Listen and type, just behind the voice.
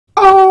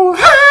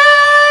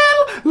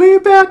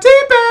liberty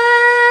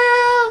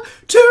bell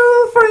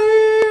to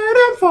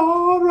freedom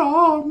for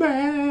all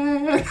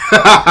men.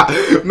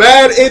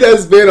 Man, it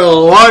has been a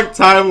long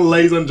time,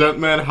 ladies and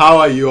gentlemen. How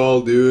are you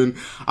all doing?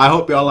 I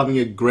hope you're all having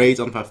a great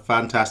and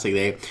fantastic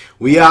day.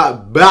 We are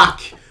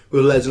back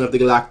with Legend of the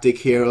Galactic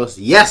Heroes.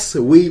 Yes,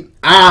 we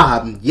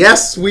are.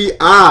 Yes, we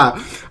are.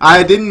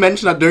 I didn't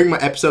mention that during my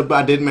episode, but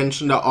I did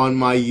mention that on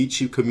my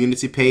YouTube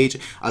community page,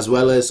 as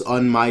well as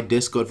on my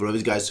Discord. For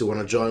those guys who want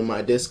to join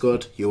my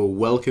Discord, you're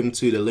welcome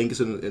to. The link is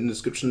in the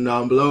description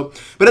down below.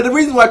 But the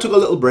reason why I took a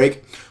little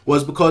break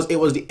was because it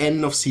was the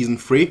end of Season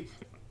 3.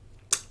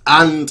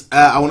 And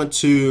I wanted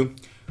to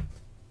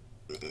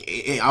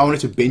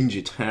binge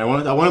it. I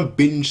want to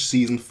binge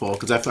Season 4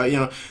 because I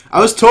thought, I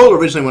was told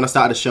originally when I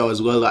started the show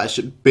as well that I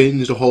should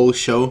binge the whole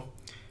show.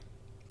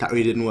 That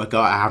really didn't work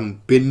out. I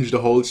haven't binged the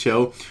whole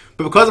show,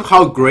 but because of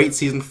how great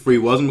Season 3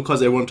 was, and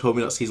because everyone told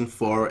me that Season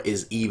 4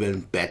 is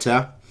even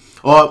better,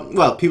 or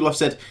well, people have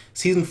said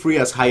Season 3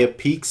 has higher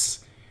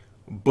peaks,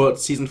 but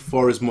Season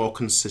 4 is more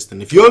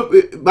consistent. If you're,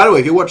 by the way,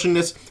 if you're watching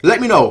this,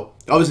 let me know.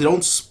 Obviously,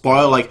 don't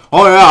spoil like,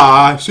 oh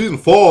yeah, Season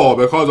 4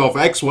 because of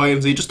X, Y,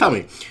 and Z. Just tell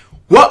me.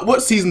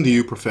 What season do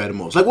you prefer the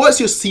most? Like, what's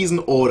your season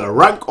order?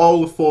 Rank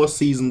all the 4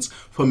 seasons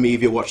for me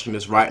if you're watching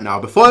this right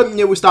now. Before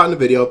we start the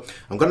video,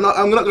 I'm not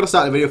gonna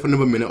start the video for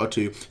another minute or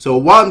two. So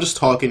while I'm just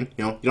talking,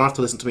 you don't have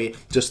to listen to me.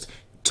 Just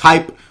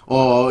type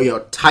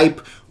type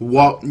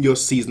what your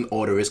season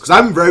order is, because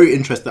I'm very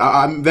interested.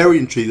 I'm very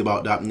intrigued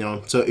about that.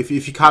 So if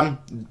you can,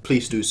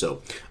 please do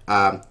so.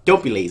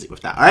 Don't be lazy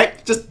with that. All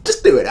right,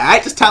 just do it. All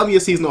right, just tell me your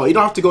season order. You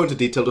don't have to go into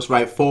detail. Just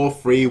write 4,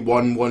 3,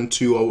 1, 1,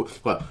 2, or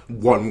well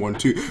 1, 1,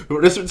 2.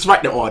 Just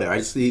write the order. I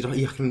just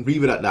you can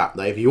leave it at that.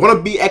 Like, if you want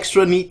to be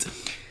extra neat,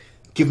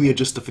 give me your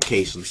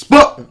justifications.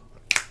 But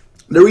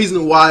the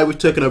reason why I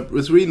took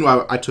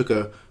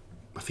a,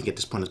 I think at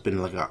this point it's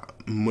been like a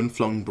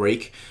month-long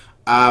break.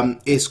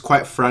 Is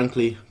quite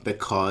frankly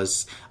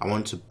because I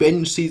want to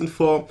binge Season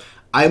 4.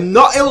 I'm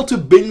not able to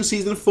binge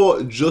Season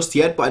 4 just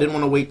yet, but I didn't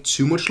want to wait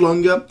too much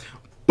longer.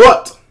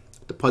 But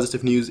the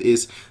positive news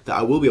is that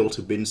I will be able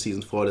to binge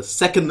Season 4 the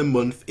second the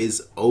month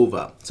is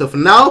over. So for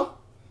now,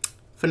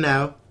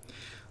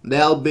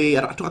 there'll be,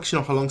 I don't actually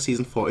know how long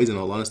Season 4 is in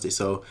all honesty,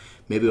 so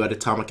maybe by the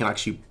time I can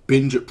actually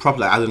binge it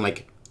properly, I didn't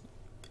like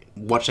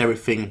watch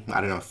everything, I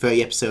don't know,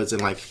 30 episodes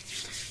in like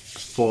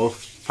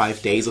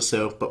 4-5 days or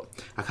so, but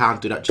I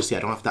can't do that just yet.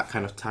 I don't have that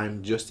kind of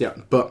time just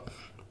yet. But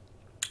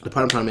the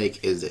point I'm trying to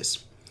make is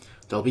this: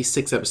 there'll be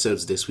 6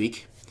 episodes this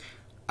week.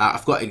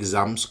 I've got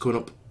exams coming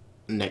up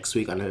next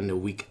week and then the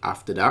week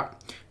after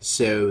that,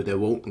 so there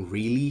won't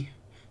really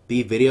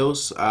be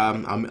videos.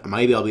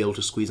 Maybe I'll be able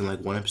to squeeze in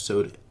like 1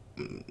 episode,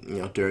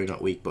 during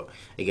that week. But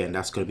again,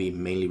 that's going to be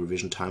mainly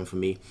revision time for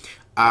me.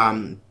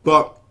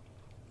 But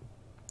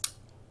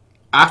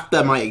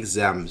after my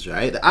exams,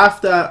 right?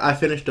 After I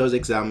finish those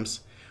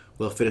exams,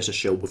 we'll finish the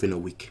show within a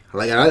week.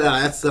 Like,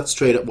 that's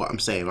straight up what I'm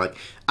saying. Like,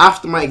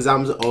 after my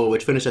exams are over,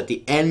 which finish at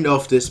the end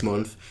of this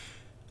month,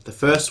 the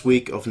first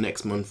week of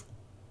next month,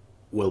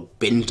 we'll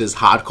binge this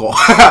hardcore.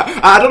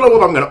 I don't know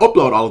if I'm gonna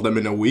upload all of them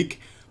in a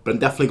week, but I'm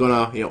definitely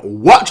gonna,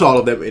 watch all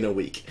of them in a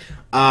week.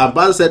 But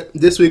as I said,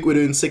 this week we're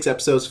doing 6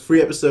 episodes,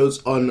 3 episodes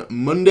on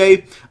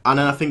Monday, and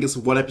then I think it's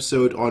 1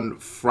 episode on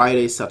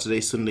Friday, Saturday,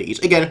 Sunday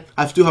each. Again,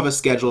 I do have a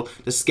schedule.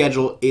 The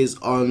schedule is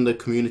on the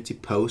community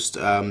post,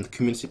 the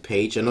community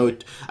page. I know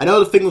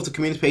the thing with the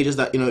community page is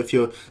that, if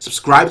you're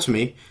subscribed to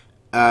me,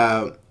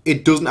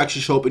 it doesn't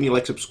actually show up in your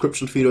like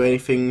subscription feed or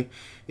anything.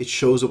 It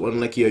shows up on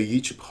like your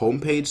YouTube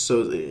homepage,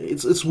 so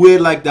it's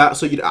weird like that.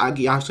 So you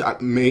have to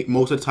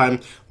most of the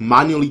time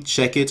manually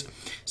check it.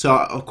 So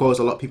of course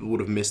a lot of people would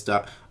have missed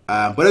that.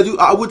 But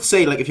I would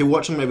say, like, if you're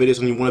watching my videos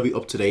and you want to be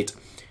up to date,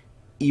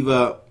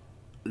 either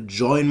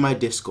join my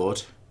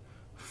Discord,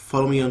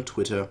 follow me on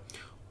Twitter,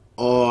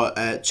 or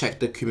check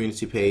the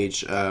community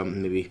page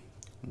maybe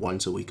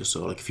once a week or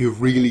so. Like, if you're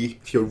really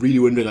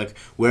wondering like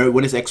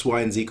when is X,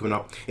 Y, and Z coming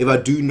up, if I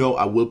do know,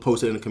 I will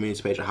post it in the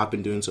community page. I have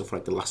been doing so for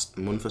like the last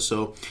month or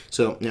so.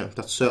 So yeah,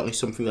 that's certainly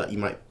something that you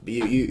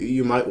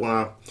might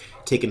want to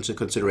take into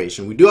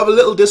consideration. We do have a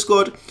little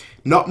Discord.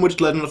 Not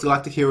much Legend of the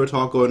Galactic hero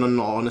talk going on, in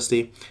all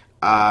honesty.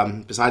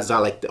 Besides that,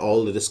 like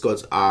all the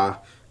Discords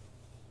are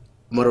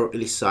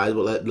moderately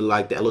sizable.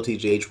 Like the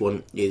LOTGH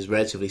one is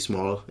relatively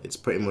small. It's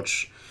pretty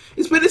much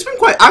it's been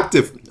quite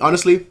active.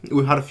 Honestly,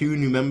 we've had a few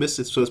new members,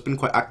 so it's been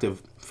quite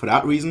active for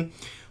that reason.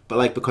 But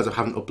like, because I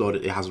haven't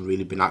uploaded, it hasn't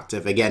really been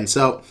active again.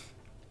 So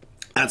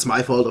that's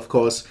my fault, of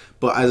course.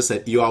 But as I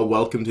said, you are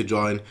welcome to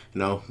join.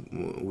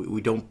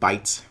 We don't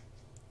bite.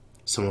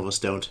 Some of us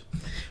don't,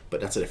 but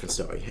that's a different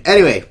story.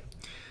 Anyway,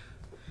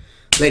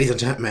 ladies and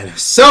gentlemen,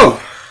 so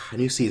a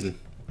new season.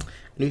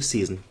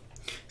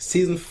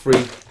 Season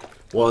 3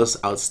 was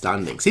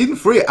outstanding. Season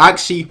 3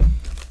 actually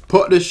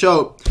put the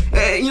show.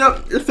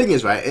 The thing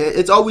is, right?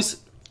 It's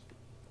always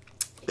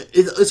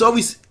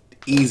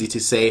easy to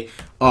say,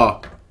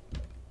 oh,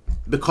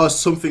 because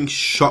something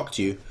shocked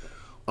you,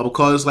 or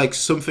because like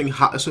something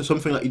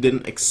that you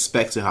didn't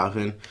expect to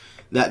happen,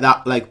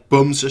 that like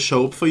bums the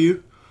show up for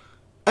you.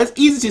 It's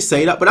easy to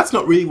say that, but that's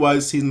not really why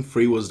Season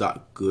 3 was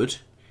that good.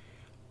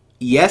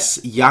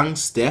 yes,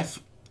 Yang's death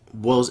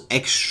was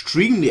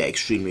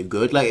extremely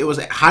good. Like, it was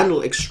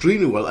handled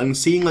extremely well, and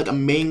seeing like a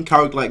main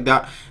character like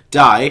that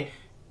die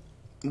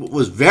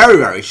was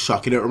very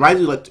shocking. It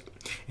reminds me, like,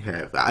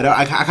 yeah,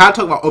 I can't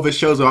talk about other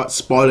shows without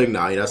spoiling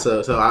now, you know.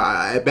 So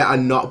I better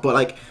not. But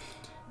like,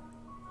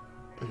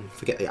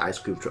 forget the ice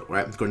cream truck,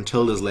 right?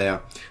 Gruntilda's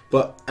lair.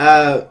 But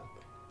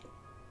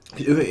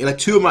like,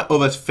 two of my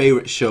other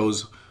favorite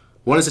shows.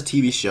 One is a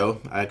TV show.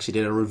 I actually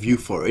did a review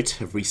for it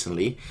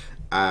recently.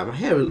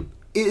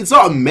 It's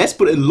not a mess,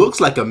 but it looks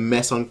like a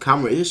mess on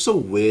camera. It's just so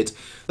weird.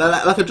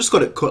 Like I just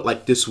got it cut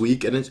like this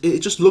week, and it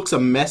just looks a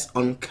mess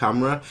on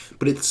camera,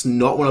 but it's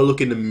not when I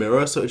look in the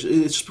mirror. So it's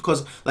just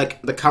because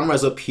like the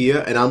camera's up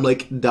here and I'm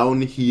like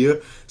down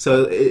here,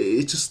 so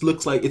it just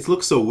looks like it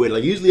looks so weird.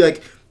 Like usually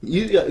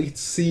you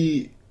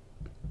see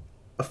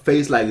a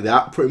face like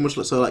that pretty much,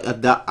 so like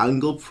at that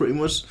angle pretty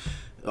much.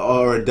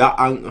 Or at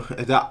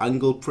that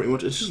angle pretty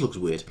much. It just looks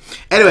weird.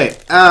 Anyway,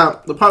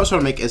 the point I was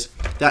trying to make is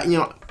that, you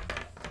know,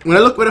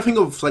 when I think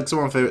of like some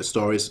of my favorite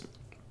stories,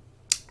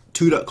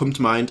 two that come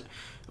to mind,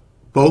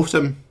 both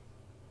of them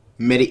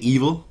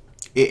medieval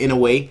in a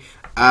way.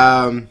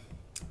 I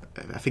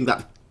think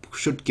that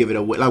should give it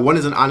away. Like, one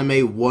is an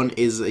anime, one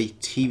is a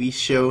TV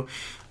show.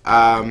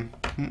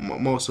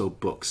 More so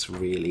books,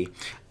 really.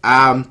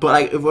 But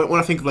like, when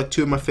I think of like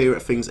two of my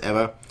favorite things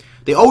ever,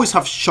 they always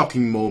have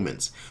shocking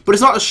moments, but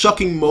it's not the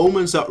shocking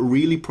moments that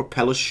really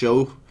propel a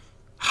show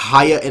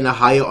higher and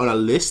higher on a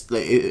list.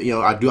 Like, you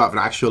know, I do have an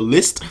actual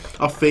list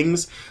of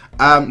things,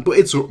 but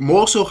it's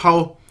more so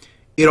how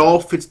it all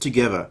fits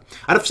together.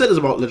 And I've said this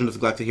about Legend of the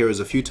Galactic Heroes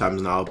a few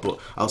times now, but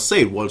I'll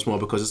say it once more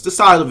because it's the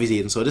start of the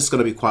season, so this is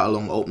going to be quite a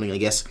long opening, I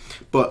guess.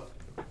 But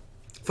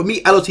for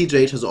me,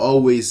 LOTGH has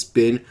always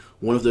been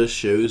one of those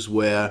shows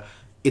where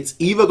it's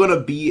either going to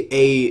be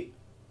a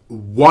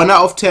 1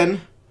 out of 10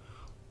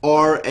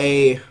 or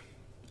a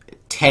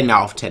 10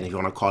 out of 10, if you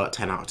want to call it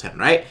 10 out of 10,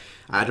 right?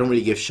 I don't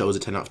really give shows a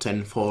 10 out of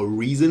 10 for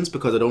reasons,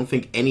 because I don't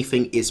think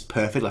anything is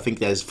perfect. I think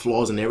there's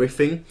flaws in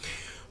everything.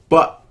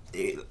 But,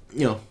 you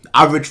know,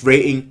 average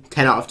rating,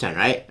 10 out of 10,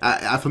 right?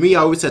 For me,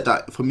 I always said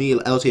that, for me,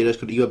 LTH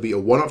could either be a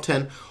 1 out of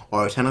 10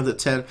 or a 10 out of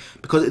 10,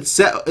 because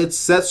it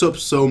sets up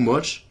so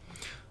much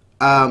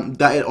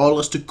that it all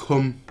has to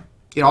come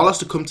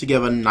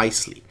together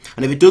nicely.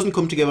 And if it doesn't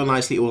come together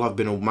nicely, it will have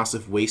been a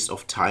massive waste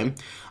of time.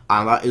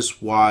 And that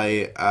is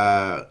why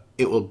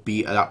it will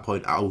be at that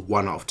point a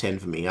 1 out of 10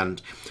 for me. And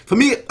for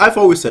me, I've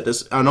always said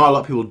this. I know a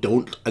lot of people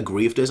don't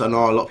agree with this. I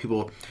know a lot of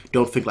people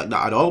don't think like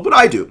that at all, but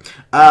I do.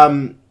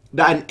 That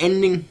an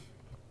ending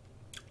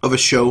of a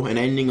show, an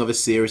ending of a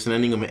series, an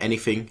ending of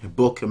anything, a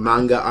book, a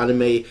manga,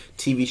 anime,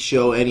 TV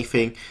show,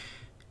 anything,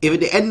 if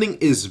the ending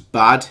is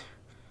bad,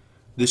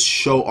 this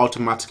show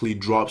automatically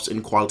drops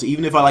in quality.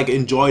 Even if I like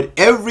enjoyed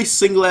every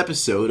single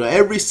episode or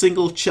every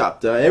single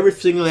chapter, every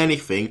single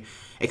anything,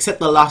 except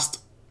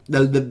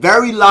the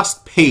very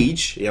last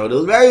page, you know,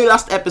 the very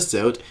last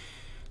episode,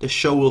 the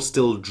show will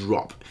still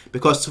drop.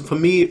 Because for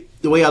me,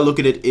 the way I look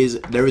at it is,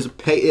 there is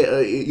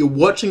you're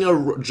watching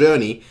a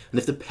journey, and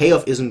if the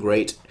payoff isn't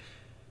great,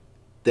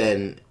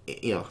 then,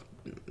 you know,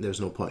 there's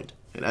no point.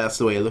 And that's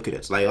the way I look at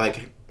it.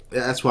 Like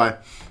that's why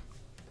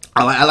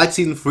I like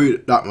season 3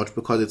 that much,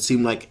 because it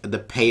seemed like the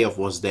payoff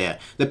was there.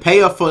 The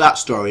payoff for that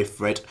story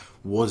thread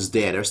was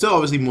there. There's still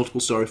obviously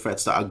multiple story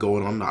threads that are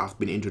going on that have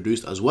been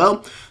introduced as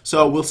well.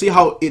 So we'll see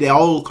how it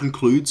all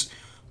concludes.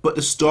 But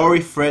the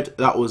story thread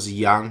that was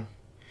Yang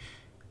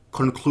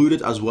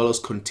concluded as well as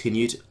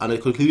continued. And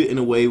it concluded in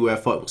a way where I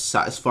thought it was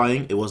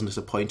satisfying. It wasn't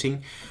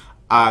disappointing.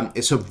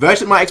 It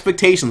subverted my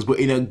expectations, but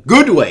in a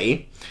good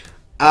way.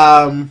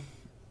 And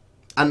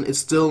it's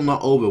still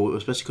not over,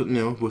 especially, you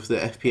know, with the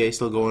FPA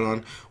still going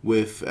on,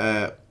 with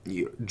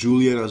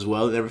Julian as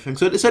well and everything.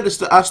 So it said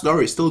our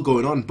story is still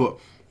going on, but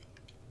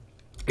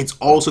it's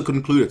also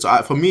concluded.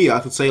 So for me, I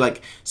could say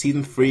like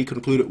season 3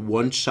 concluded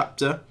one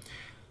chapter,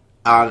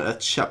 and that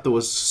chapter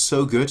was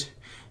so good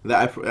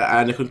that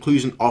and the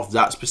conclusion of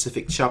that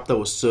specific chapter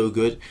was so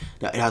good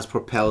that it has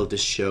propelled the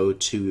show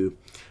to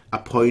a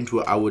point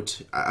where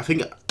I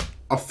think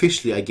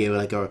officially I gave it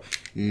like a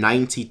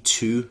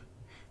 92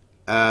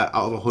 out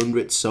of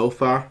 100 so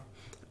far,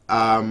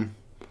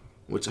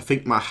 which I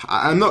think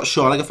I'm not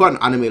sure, like I've got an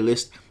anime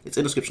list, it's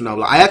in the description now.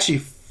 Like, I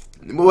actually,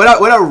 when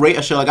I rate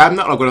a show, like I'm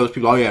not like one of those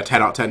people, oh yeah,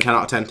 10 out of 10, 10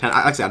 out of 10, 10.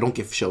 Actually, I don't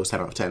give shows 10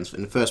 out of 10s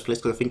in the first place,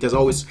 because I think there's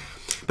always,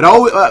 but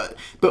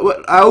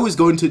I always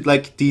go into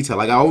like detail,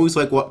 like I always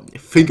like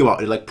think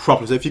about it like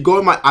properly. So if you go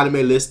on my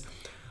anime list,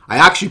 I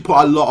actually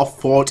put a lot of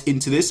thought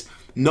into this,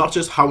 not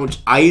just how much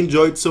I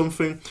enjoyed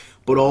something,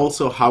 but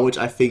also how much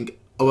I think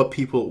other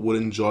people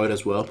would enjoy it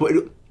as well. But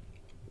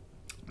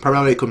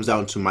primarily it comes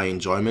down to my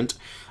enjoyment,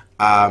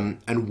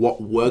 and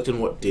what worked and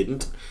what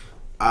didn't.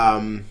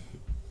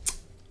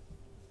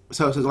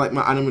 So like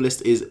my anime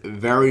list is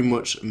very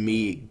much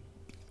me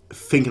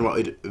thinking about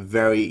it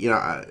very, you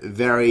know,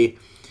 very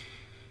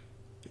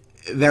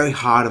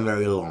hard and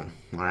very long,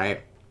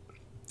 alright?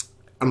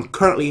 And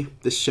currently,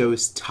 this show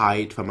is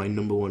tied for my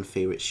 #1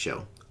 favorite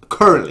show.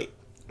 Currently.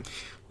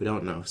 We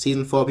don't know.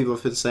 Season 4, people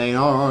have been saying,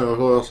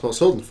 oh,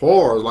 season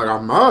 4 is like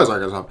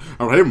amazing.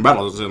 I'm even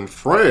better than season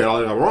 3.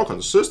 Like, we're all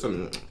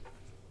consistent.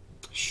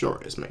 Sure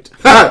it is, mate.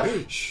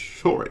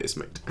 Sure it is,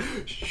 mate.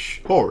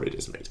 Sure it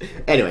is, mate.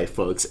 Anyway,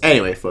 folks.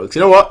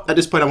 You know what? At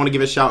this point, I want to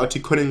give a shout out to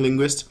Cunning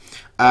Linguist,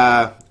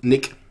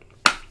 Nick.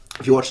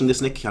 If you're watching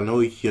this, Nick, I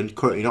know you're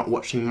currently not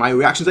watching my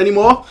reactions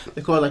anymore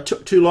because I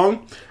took too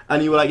long,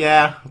 and you were like,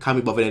 yeah, I can't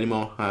be bothered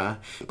anymore.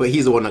 But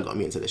he's the one that got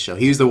me into this show.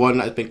 He's the one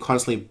that's been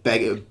constantly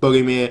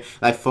bugging me,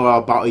 like, for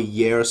about a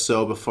year or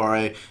so before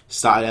I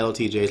started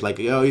LOTGH. Like,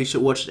 yo, you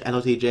should watch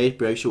LOTGH,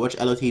 bro. You should watch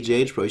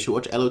LOTGH, bro. You should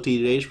watch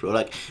LOTGH, bro.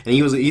 Like, and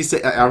he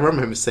said, I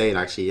remember him saying,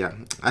 actually, yeah,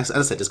 as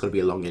I said, it's going to be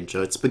a long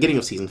intro. It's the beginning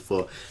of season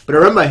 4. But I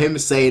remember him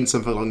saying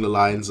something along the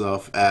lines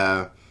of,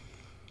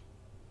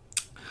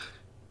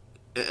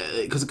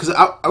 because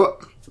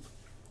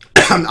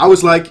I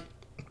was like,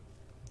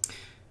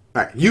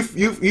 right,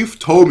 you've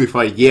told me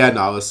for a year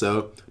now or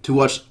so to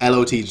watch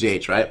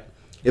LOTGH, right?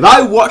 If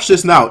I watch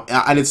this now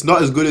and it's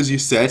not as good as you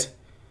said,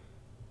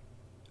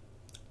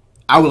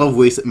 I will have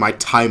wasted my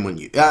time on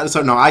you.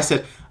 So no, I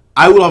said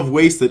I will have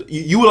wasted.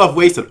 You will have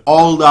wasted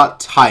all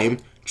that time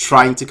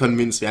trying to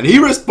convince me. And he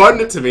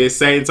responded to me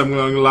saying something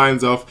along the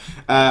lines of,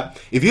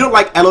 if you don't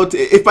like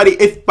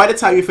if by the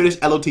time you finish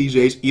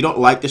LOTGH you don't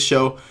like the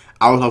show,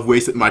 I will have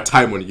wasted my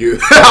time on you.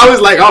 I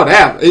was like, oh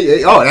damn,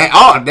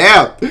 oh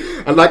damn.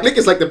 And like Nick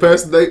is like the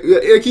person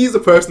that, he's the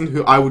person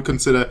who I would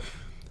consider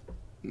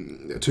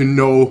to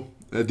know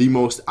the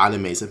most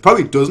animes. And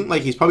probably doesn't,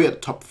 like, he's probably at the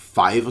top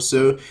 5 or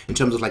so in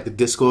terms of like the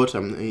Discord.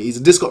 He's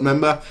a Discord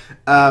member.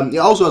 He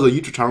also has a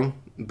YouTube channel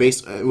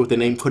based with the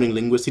name Cunning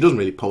Linguist. He doesn't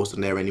really post on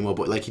there anymore,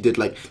 but like he did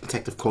like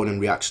Detective Conan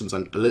reactions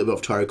and a little bit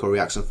of Toriko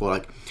reaction for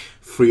like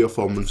 3 or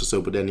 4 months or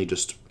so, but then he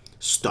just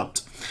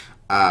stopped.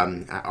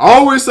 I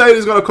always say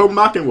he's gonna come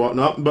back and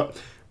whatnot, but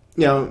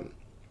you know,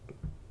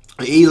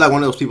 he's like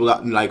one of those people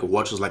that like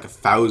watches like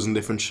 1,000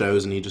 different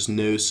shows, and he just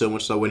knows so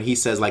much. So when he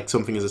says like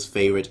something is his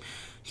favorite,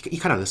 you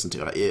kind of listen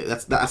to it. Yeah,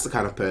 that's the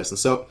kind of person.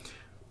 So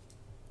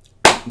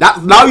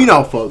that now you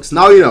know, folks.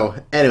 Now you know.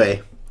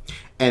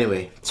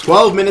 Anyway,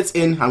 12 minutes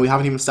in, and we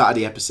haven't even started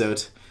the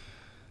episode.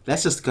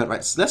 Let's just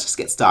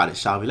get started,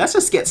 shall we? Let's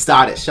just get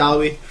started, shall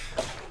we?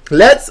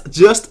 Let's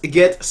just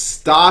get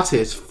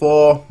started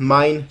for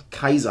Mein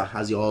Kaiser,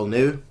 as you all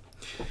know.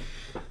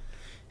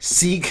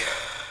 Sieg,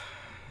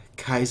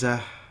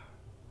 Kaiser,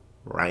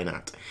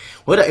 Reinhardt.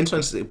 What an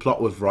interesting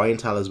plot with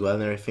Reuenthal as well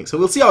and everything. So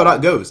we'll see how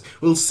that goes.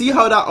 We'll see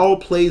how that all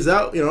plays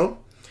out, you know.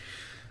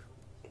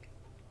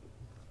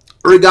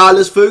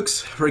 Regardless,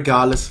 folks. I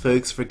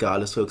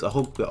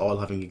hope we're all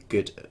having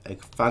a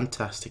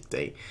fantastic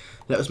day.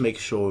 Let us make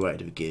sure right at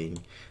the beginning.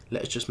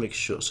 Let's just make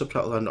sure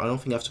subtitles. I don't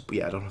think I have to.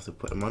 Yeah, I don't have to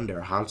put them on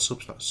there. Hard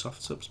subs, not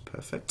soft subs.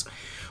 Perfect.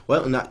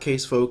 Well, in that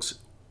case, folks,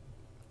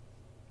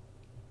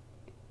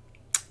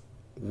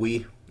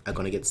 we are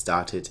gonna get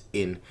started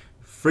in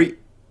 3,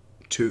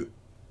 2,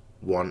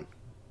 1.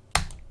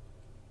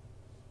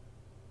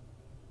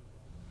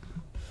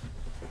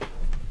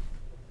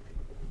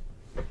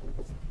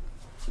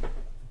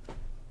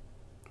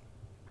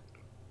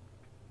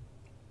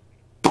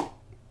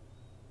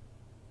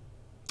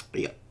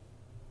 Yeah.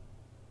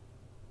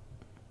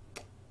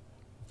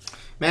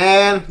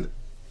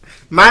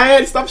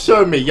 Man, stop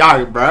showing me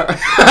young, bro.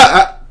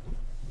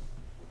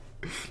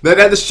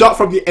 Then the shot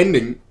from the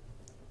ending.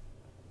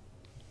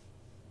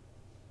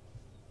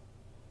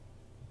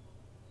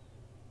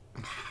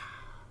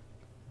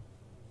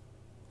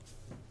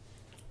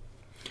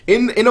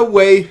 In a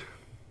way,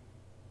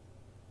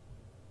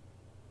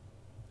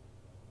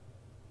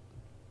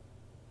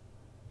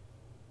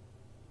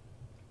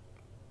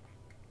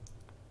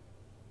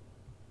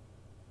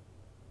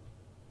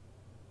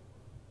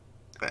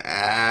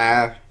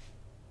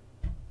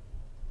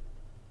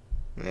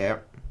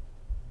 yep.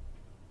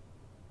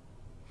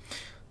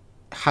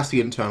 Has to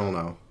be internal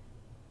now.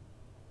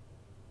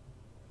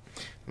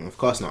 Of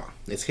course not.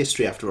 It's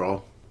history after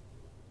all.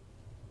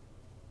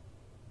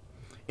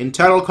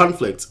 Internal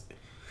conflicts.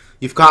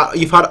 You've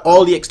had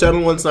all the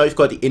external ones, now you've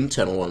got the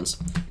internal ones.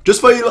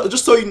 Just so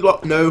you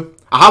know,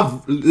 I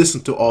have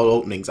listened to all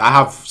openings.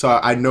 So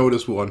I know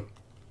this one.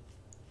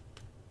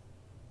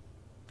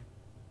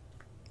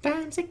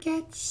 Times it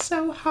gets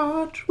so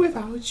hard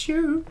without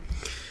you.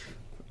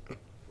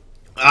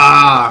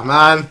 Ah,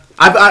 man.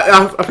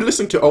 I've been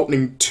listening to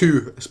opening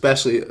 2,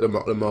 especially the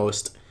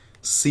most.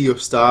 Sea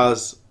of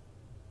Stars.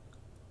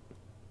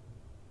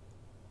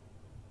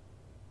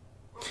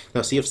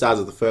 No, Sea of Stars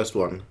is the first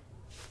one.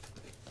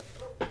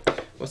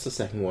 What's the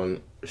second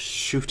one?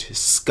 Shoot,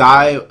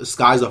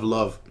 Skies of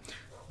Love.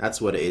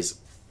 That's what it is.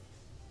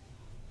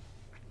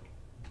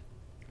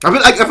 I've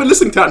been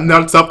listening to that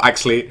non-stop,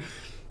 actually.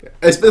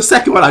 It's the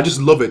second one. I just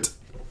love it.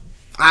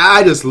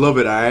 I just love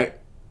it. Alright.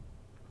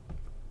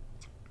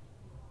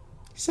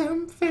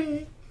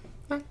 Something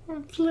like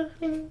I'm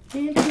flying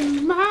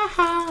into my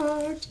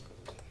heart.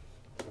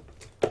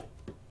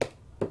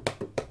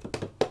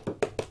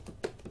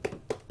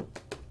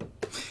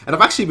 And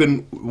I've actually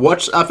been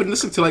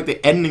listening to like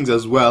the endings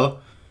as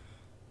well.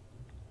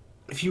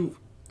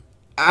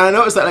 I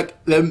noticed that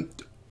like they're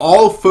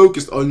all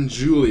focused on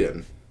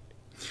Julian.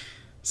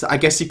 So I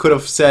guess he could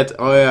have said,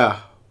 "Oh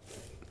yeah,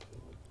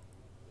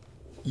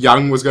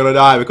 Young was gonna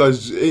die,"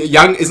 because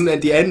Young isn't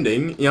at the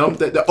ending. You know,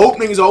 the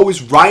opening is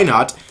always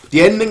Reinhardt,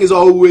 the ending is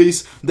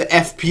always the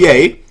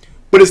FPA,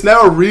 but it's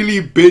never really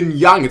been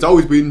Young. It's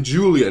always been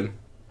Julian.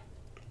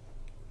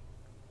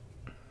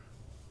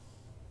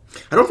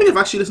 I don't think I've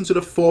actually listened to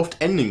the fourth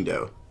ending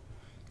though,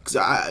 because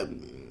I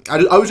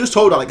was just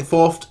told that like the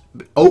fourth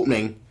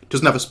opening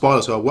doesn't have a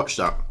spoiler, so I watched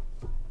that.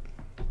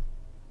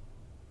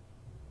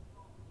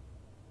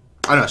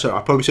 I know, sorry,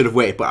 I probably should have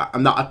waited, but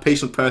I'm not a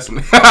patient person.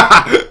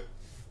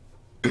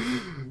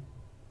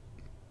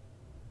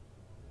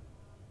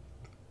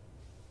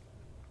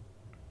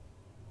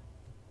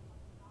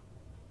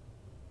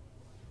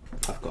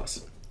 Of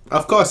course.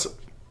 Of course.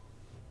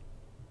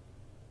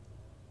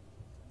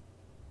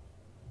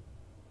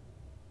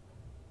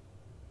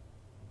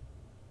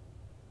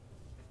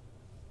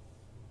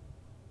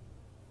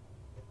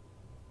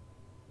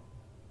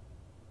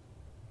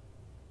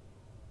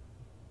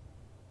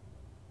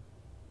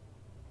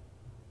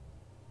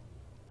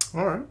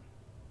 Alright.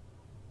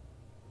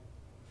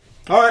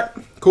 Alright,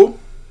 cool.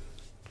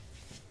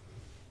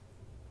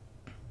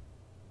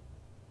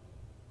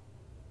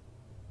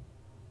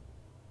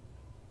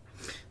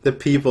 The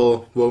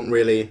people won't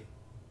really...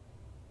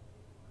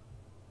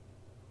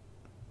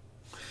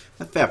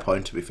 A fair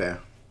point, to be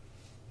fair.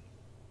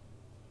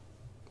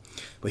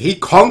 But he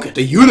conquered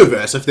the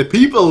universe. If the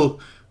people...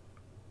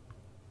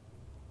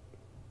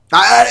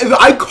 If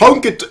I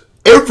conquered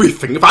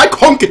everything, if I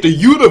conquered the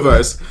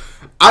universe,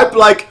 I'd be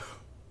like...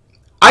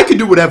 I can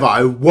do whatever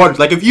I want.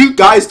 Like, if you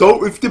guys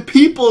don't... If the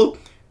people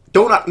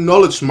don't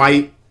acknowledge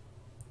my...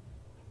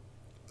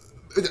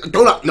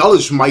 Don't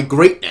acknowledge my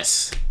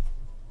greatness...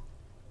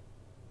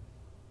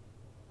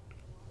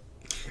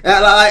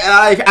 And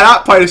at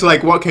that point, it's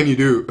like, what can you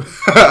do?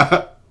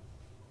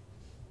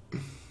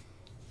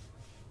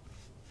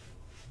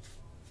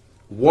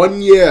 One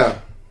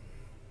year.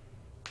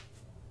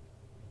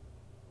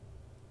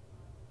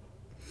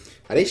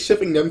 Are they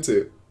shipping them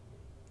to?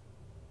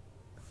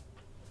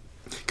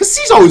 Because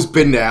he's always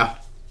been there.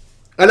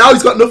 And now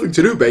he's got nothing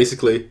to do,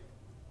 basically.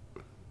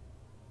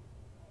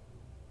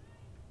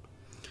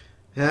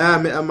 Yeah,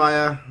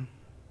 Mittermeier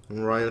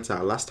and Ryan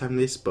Tower. Last time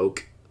they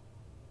spoke.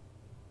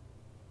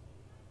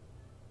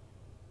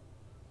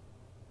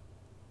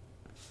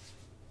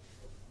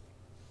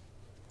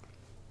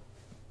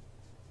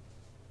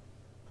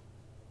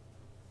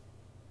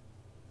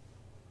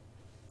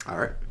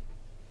 Alright.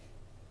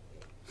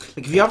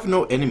 Like, if you have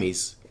no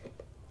enemies,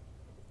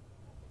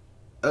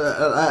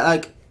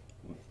 like,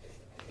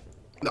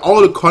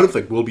 all the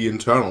conflict will be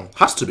internal.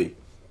 Has to be.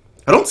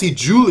 I don't see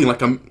Julian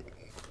like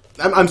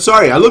I'm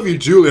sorry, I love you,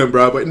 Julian,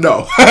 bro, but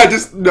no.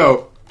 Just,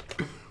 no.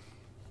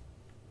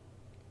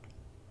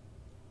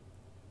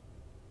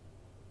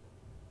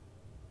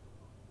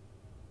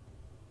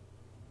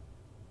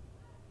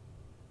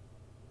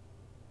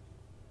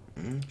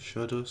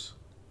 Sure does.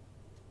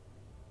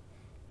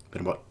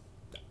 Been about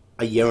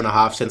a year and a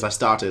half since I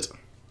started.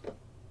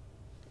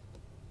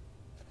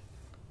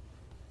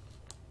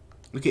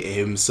 Look at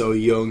him, so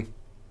young.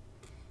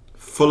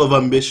 Full of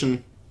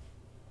ambition.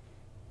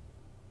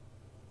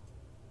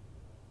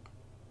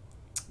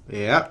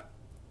 Yeah.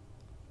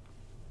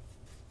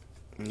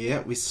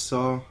 Yeah, we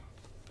saw...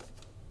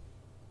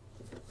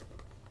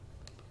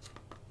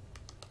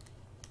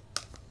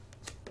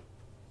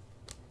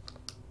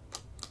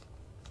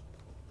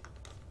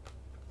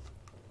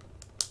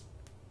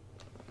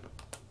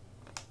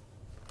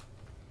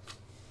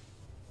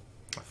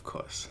 Of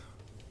course.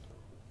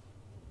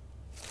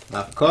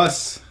 Of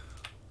course.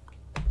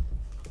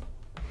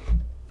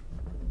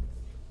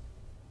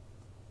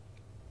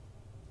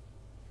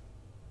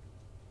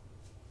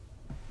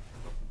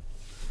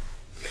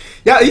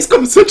 Yeah, he's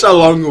come such a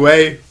long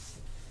way.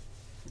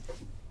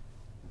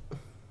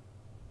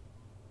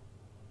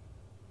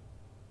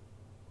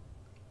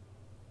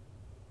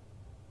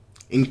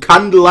 In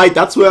Candlelight,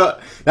 that's where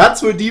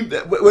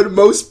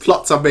most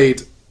plots are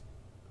made.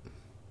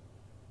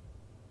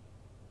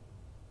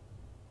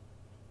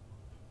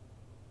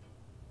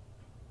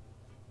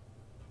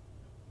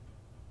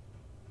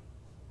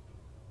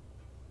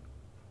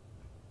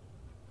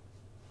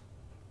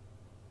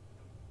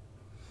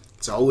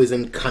 It's always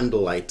in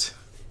Candlelight.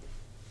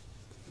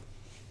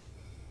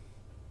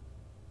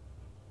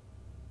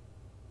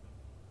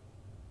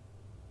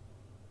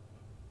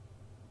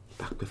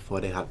 Back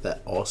before they had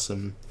that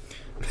awesome,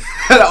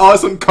 that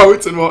awesome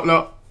coats and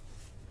whatnot.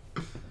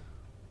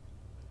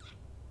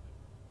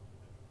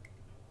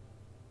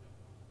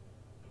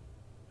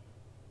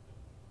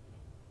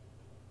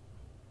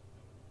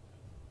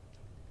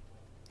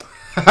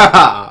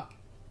 Haha.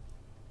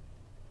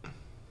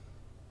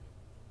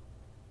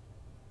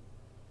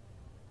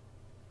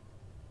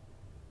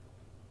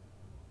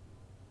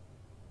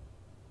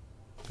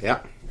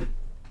 Yeah.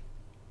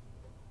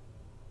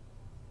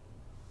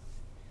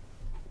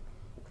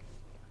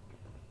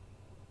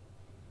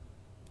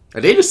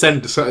 And they just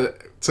send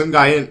some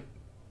guy in.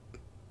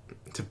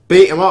 To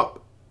beat him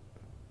up.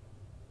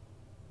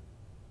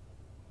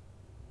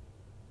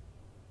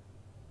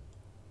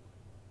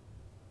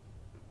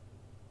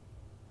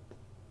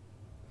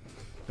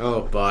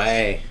 Oh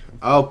boy.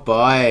 Oh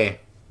boy.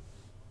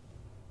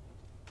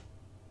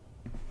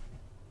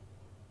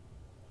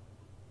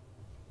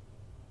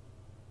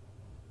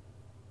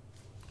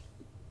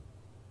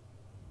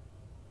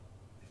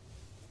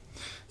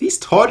 These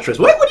torturers.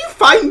 Where do you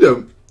find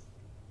them?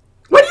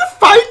 Where do you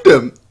find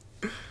them?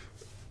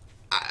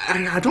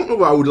 I don't know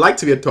what I would like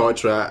to be a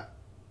torturer.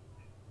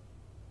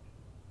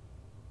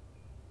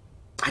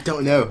 I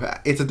don't know.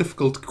 It's a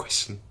difficult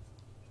question.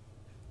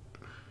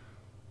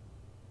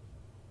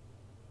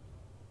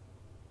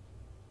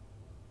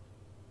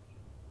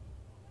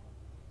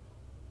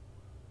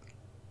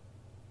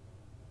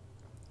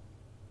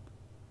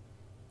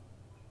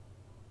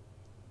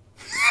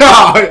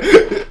 Where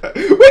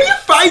do you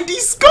find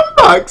these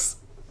scumbags?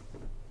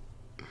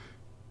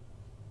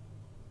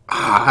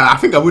 I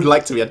think I would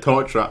like to be a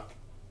torturer.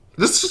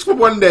 Just for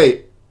one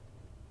day.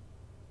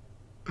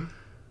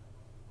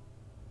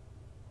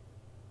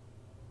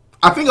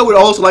 I think I would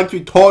also like to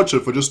be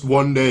tortured for just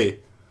one day.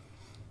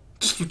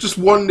 Just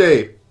one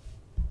day.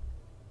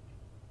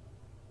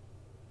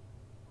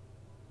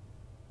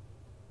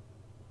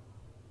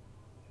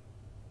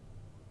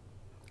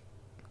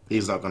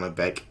 He's not gonna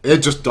beg. It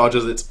just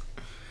dodges it.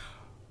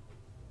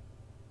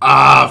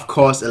 Ah, of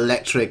course,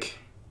 electric.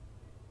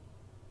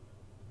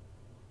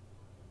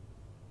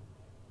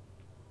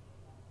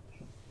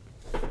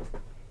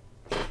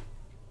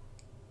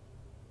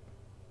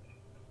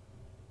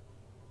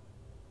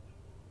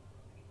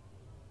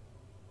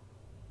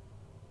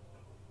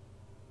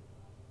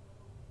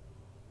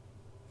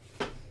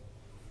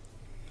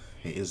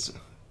 It is.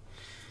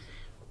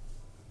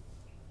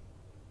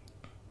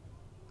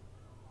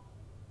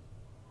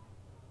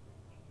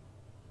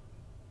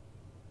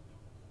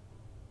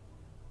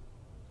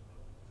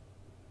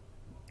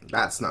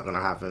 That's not gonna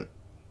happen.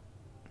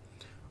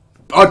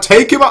 Oh,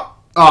 take him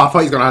up! Oh, I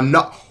thought he's gonna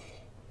not.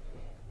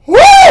 Woo!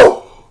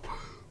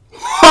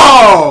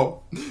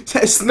 Oh!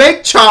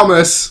 Snake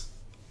Charmers!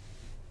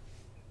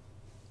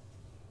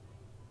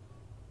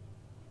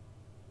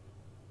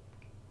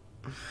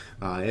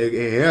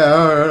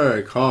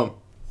 Yeah, calm.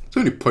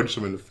 Somebody punched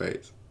him in the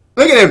face.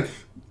 Look at him!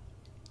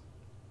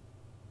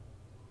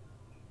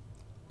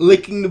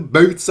 Licking the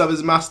boots of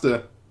his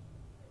master.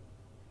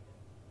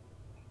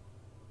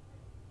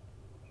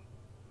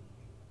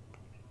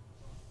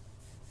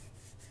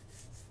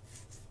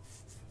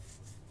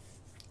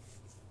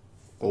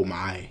 Oh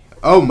my.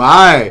 Oh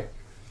my!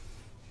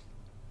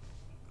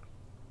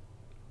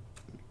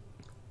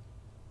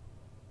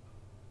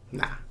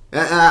 Nah.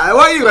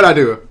 What are you gonna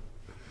do?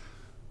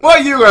 What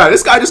are you gonna do?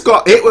 This guy just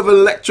got hit with an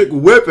electric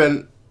whip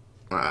and...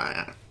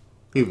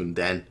 even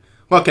then.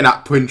 What can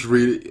that punch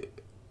really...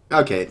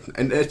 Okay,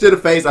 and to the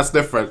face, that's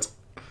different.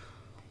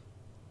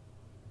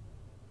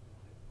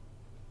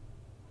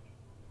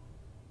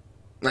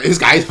 This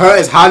guy's hurt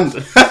his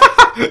hand.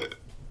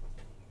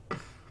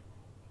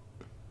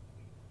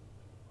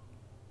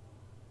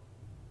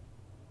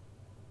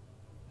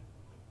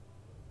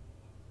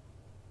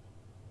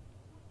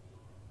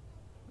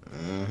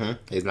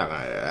 He's not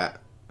gonna do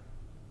that.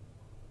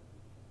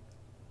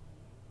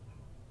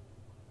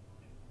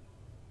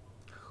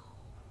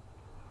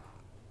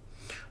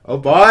 Oh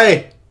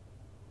boy!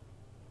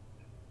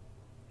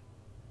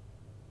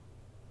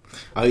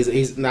 Oh,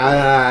 he's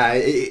nah.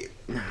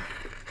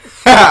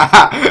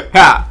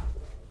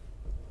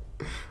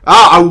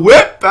 Ah, a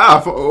whip!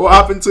 Ah, what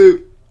happened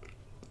to?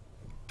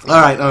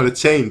 All right, oh, the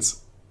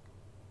chains.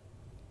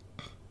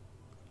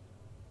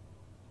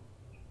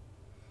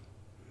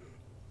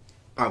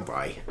 Oh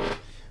boy!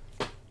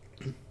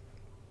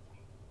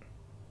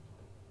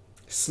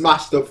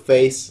 Smashed up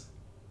face.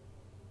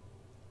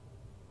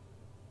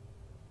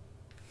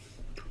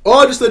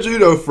 Oh, just a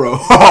judo throw.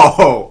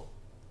 Oh.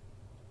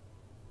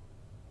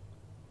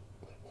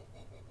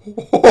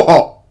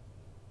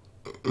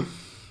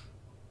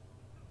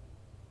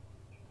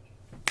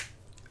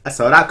 I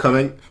saw that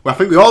coming. Well, I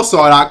think we all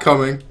saw that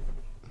coming.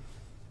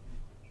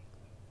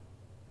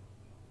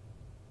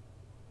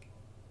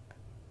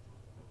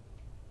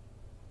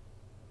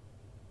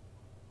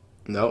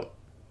 No.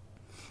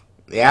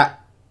 Yeah.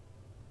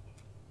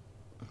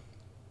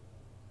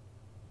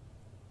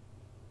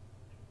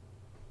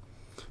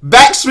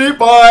 Backstreet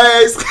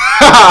Boys!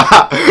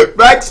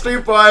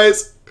 Backstreet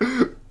Boys!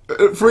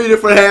 3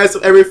 different hairs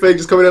of everything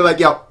just coming in like,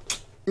 yo.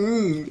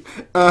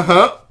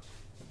 Uh-huh.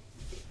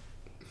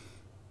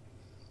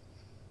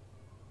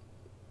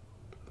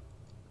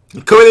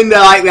 Coming in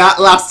there like that,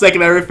 last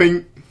second,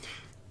 everything.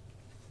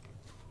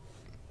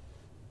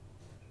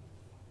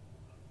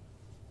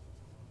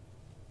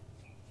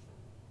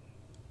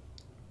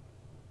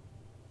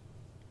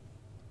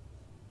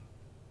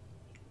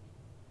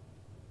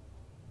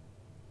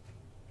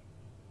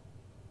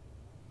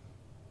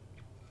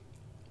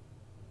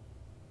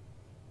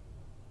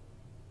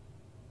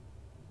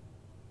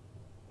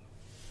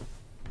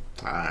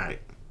 Alright.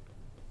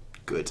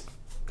 Good.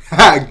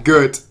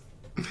 Good.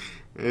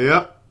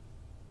 Yep.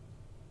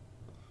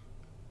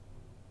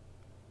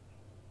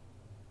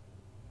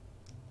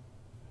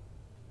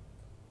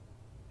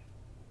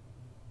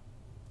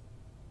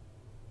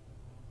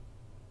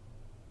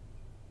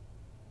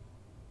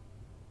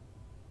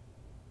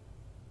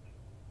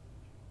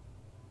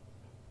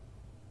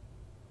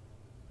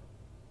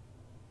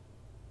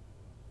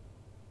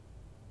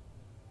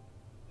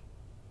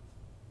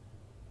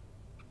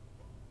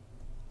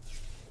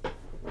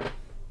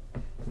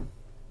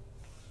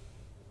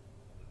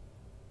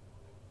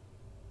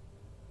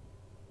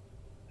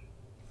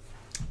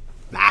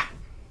 Nah.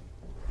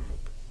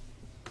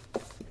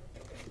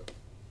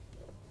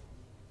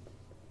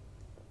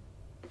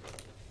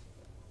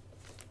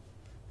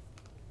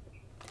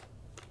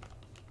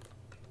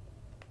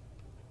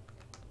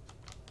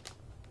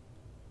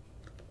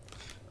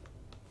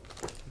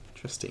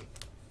 Interesting.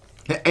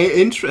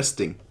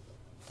 Interesting.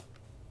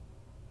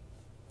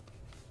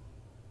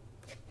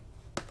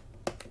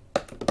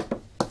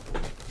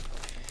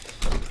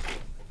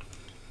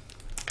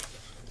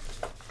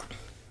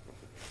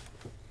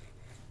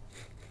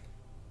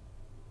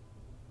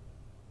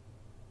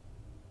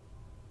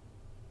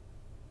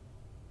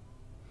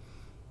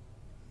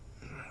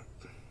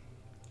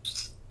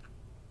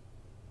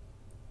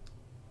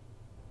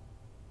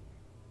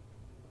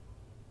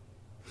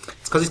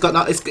 It's because he's got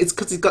that. It's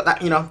because he's got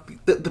that. You know,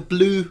 the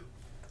blue.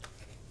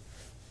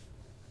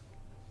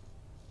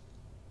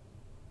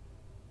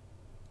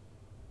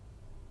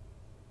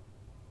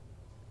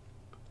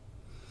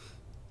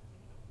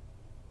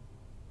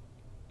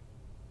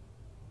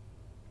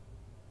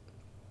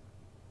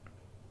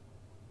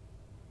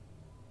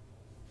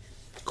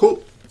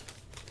 Cool.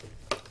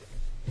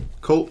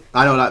 Cool.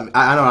 I know that.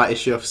 I know that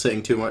issue of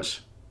sitting too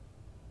much.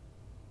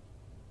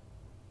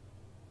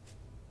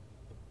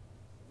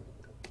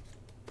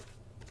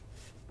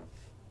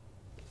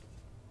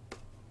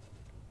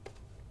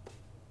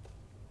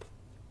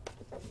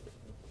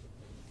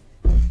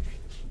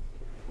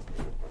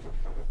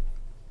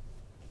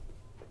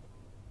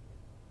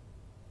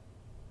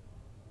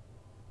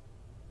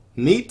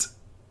 Neat.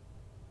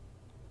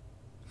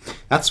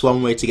 That's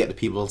one way to get the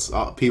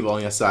people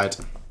on your side.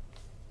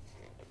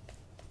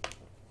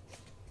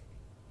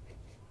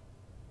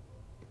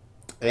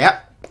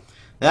 Yeah,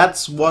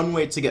 that's one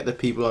way to get the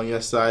people on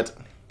your side.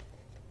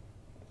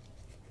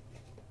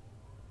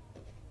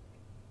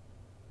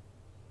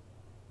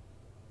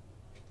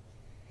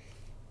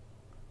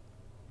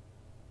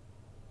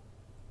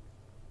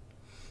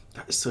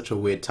 That is such a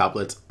weird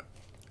tablet.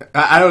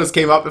 I know this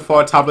came up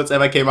before tablets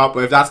ever came up,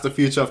 but if that's the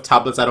future of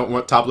tablets, I don't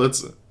want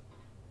tablets.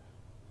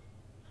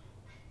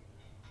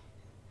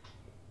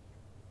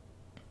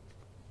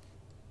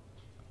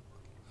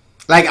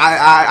 Like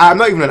I'm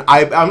not even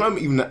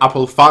an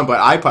Apple fan, but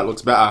iPad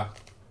looks better.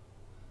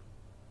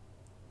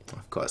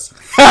 Of course,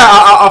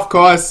 of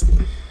course,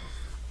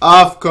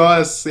 of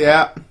course.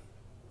 Yeah,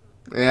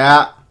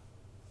 yeah.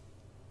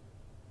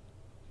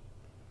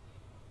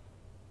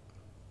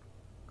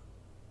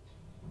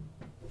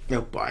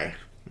 Oh boy.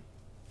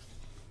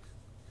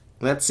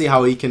 Let's see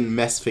how he can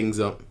mess things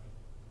up.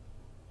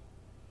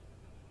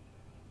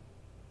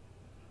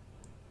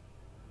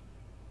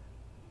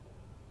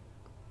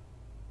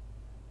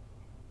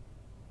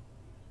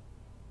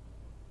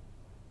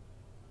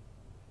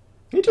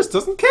 He just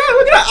doesn't care.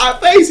 Look at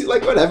that face. He's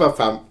like, whatever,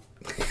 fam.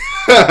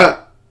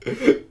 He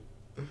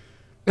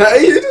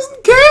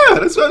doesn't care.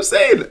 That's what I'm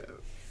saying.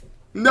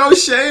 No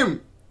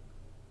shame.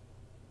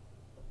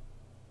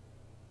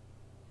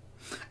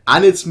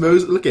 And it's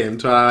most... Look at him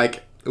trying to,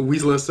 like,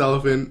 weasel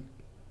himself in.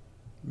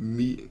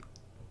 Me.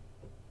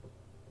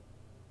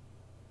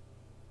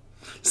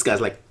 This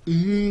guy's like,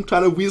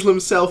 trying to weasel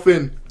himself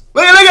in.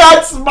 Look at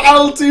that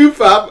smile too,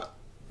 fam.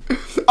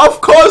 Of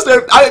course,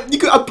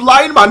 a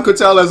blind man could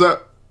tell us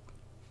a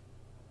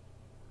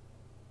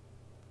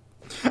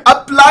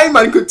blind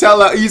man could tell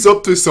that he's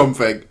up to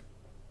something.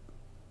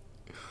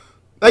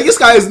 Like, this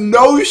guy has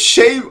no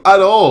shame at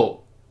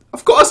all.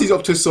 Of course he's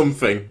up to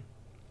something.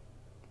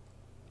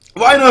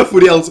 Why on earth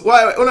would he else?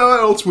 Why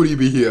else would he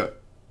be here?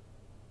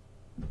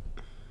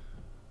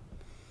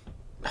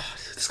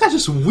 This guy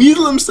just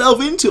wheedled himself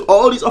into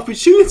all these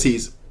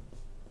opportunities.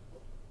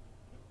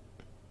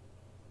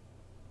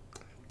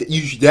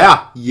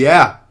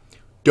 Yeah.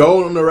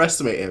 Don't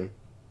underestimate him.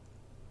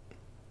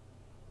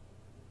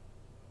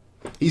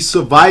 He's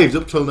survived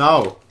up till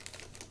now.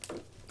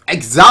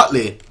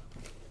 Exactly.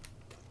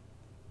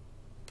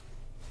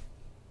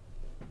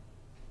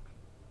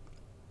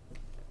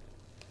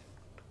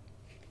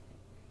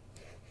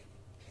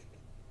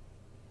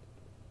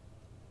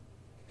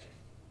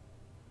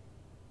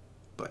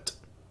 But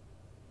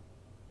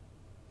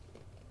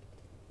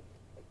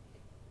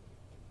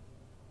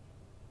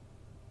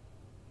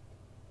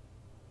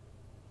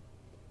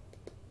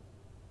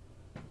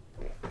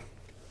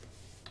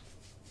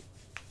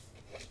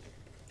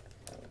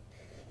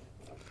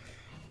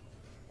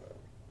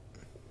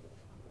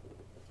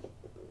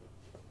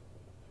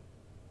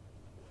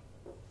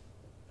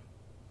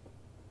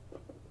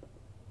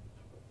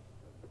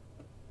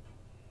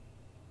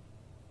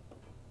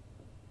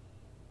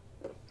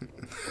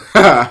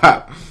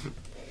Alright.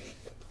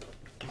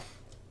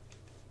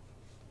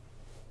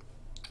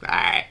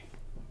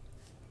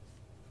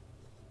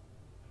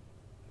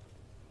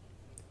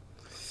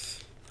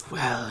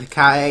 Well,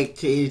 Kai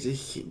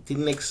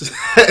didn't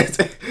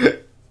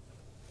it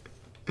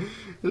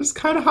just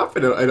kind of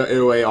happened in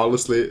a way,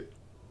 honestly.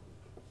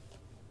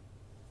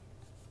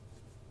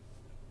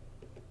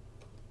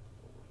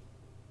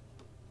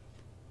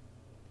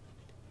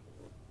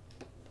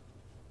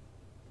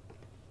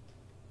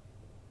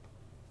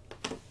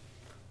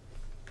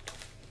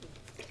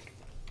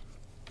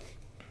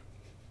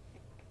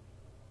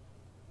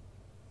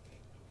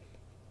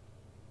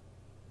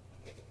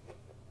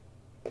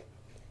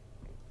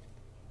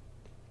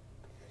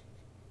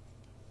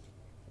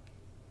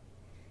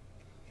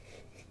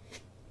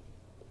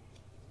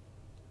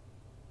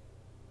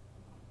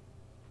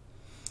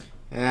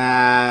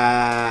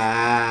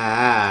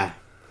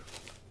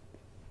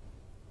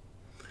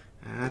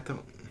 I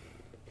don't.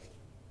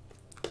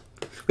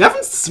 We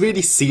haven't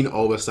really seen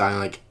Overstein in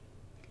like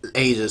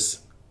ages.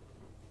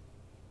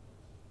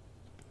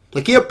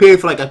 Like he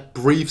appeared for like a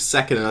brief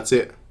second and that's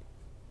it.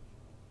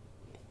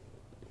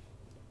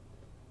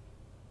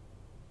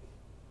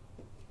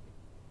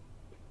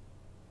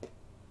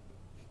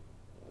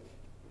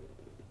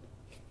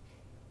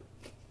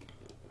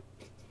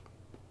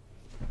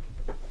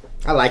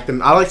 I like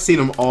them. I like seeing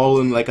them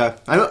all in like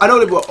a. I know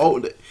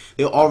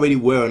they already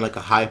were in like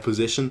a high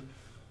position,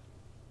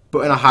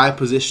 but in a high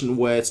position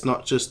where it's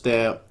not just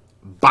their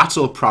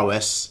battle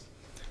prowess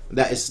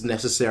that is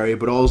necessary,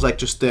 but also like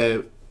just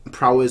their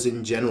prowess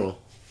in general.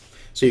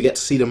 So you get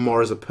to see them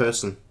more as a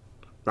person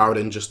rather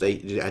than just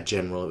a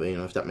general. You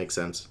know, if that makes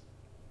sense.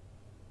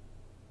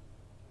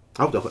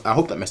 I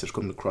hope that message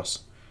comes across.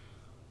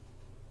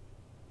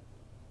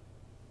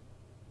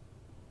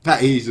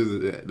 That easy.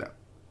 No.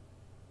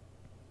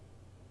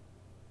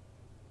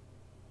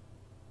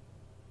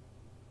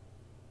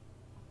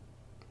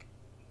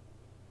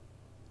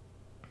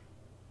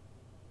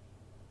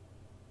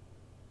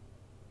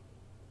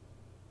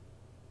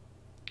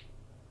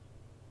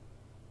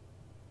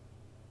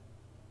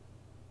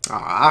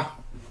 Ah.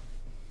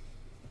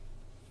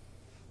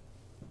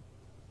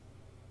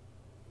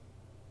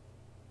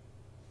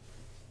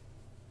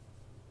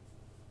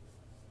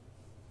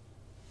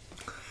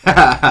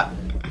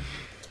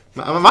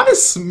 Man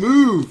is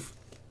smooth.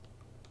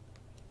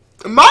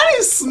 Man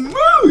is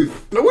smooth.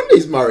 No wonder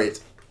he's married.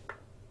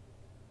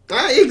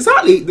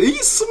 Exactly.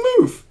 He's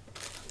smooth.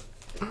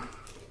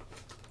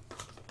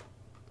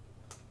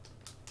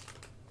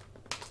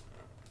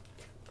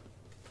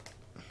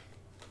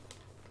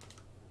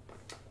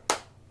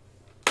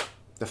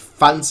 The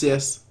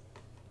fanciest.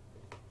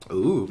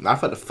 Ooh, I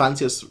thought the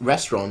fanciest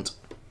restaurant.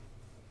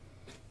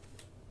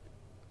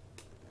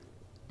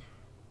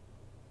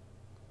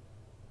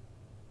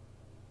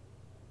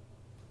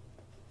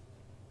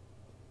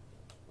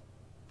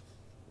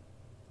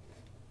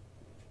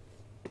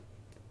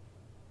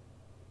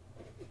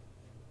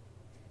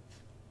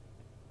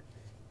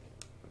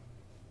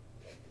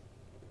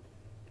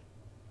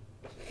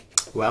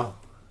 Well,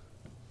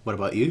 what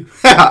about you?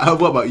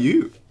 What about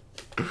you?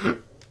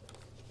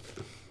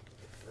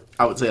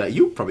 I would say that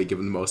you probably give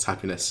them the most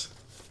happiness.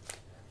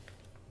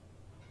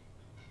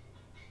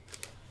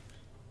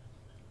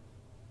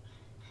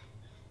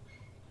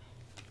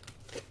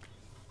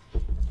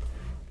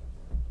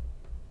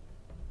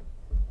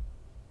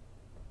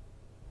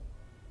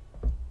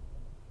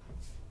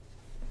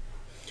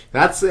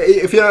 That's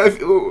if you're.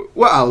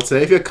 What I'll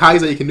say, if you're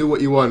Kaiser, you can do what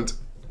you want.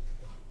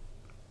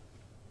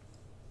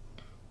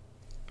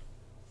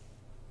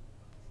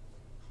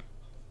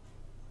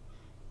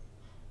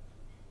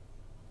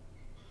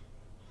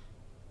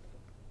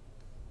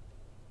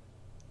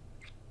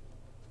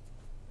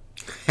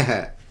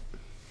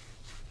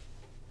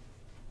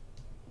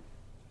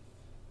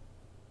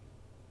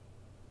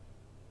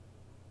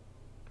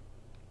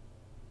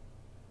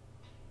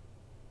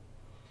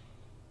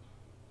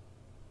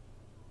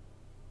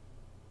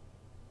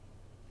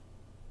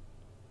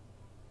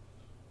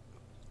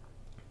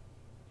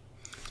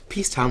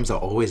 Peace times are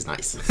always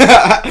nice.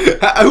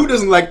 Who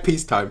doesn't like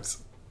peace times?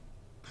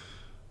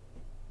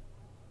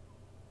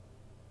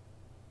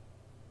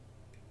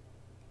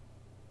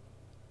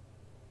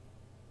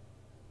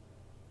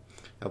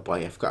 Oh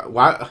boy, I've got...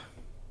 Why?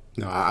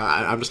 No,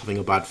 I'm just having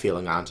a bad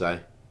feeling, aren't I?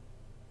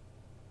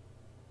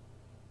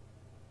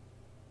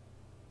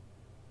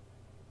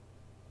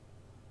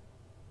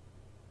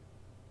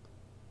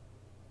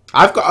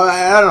 I've got...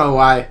 I don't know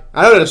why.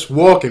 I know they're just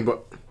walking,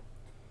 but...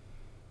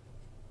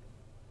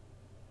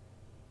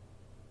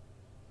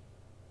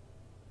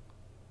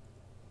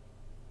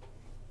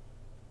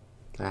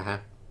 Uh-huh.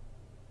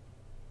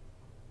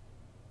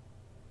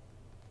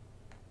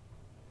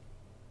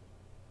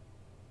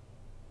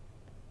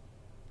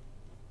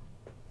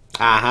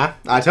 Uh-huh.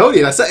 I told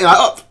you, I set you that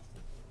up.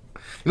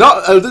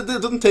 No, it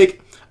doesn't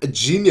take a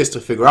genius to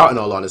figure out, in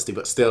all honesty,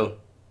 but still.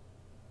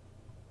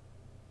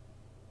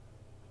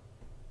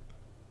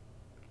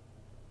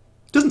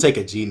 It doesn't take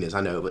a genius, I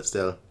know, but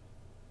still.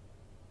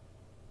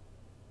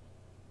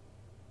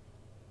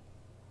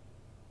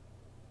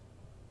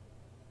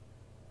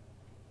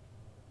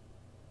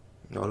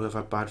 I don't have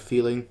a bad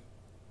feeling.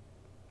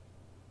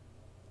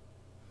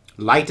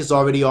 Light is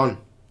already on.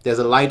 There's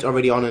a light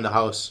already on in the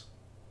house.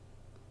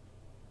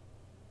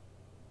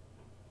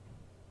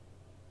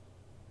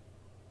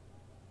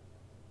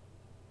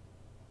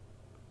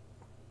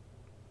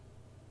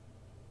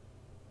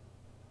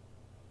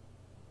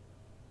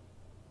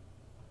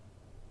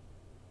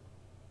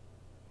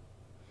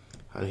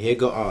 And here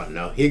go, oh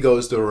no, here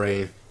goes the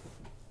rain.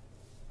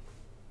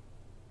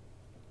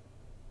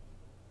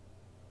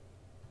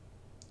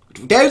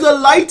 There's a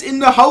light in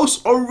the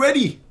house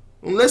already.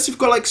 Unless you've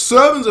got like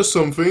servants or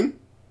something.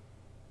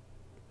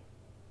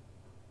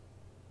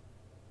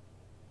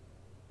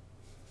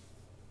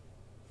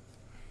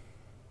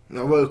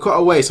 No, well, cut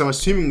away, so I'm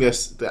assuming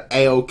the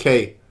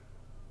A-OK.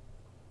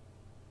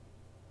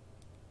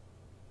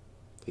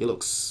 He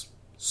looks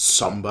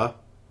somber.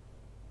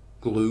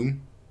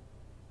 Gloom.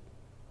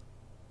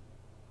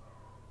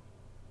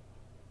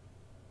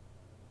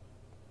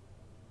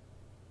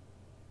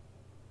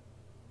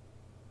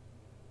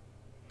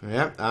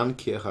 Yeah, and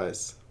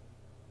Kyoukai.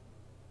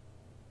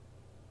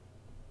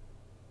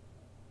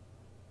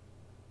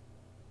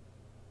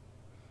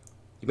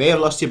 You may have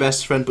lost your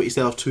best friend, but you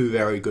still have two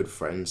very good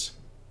friends.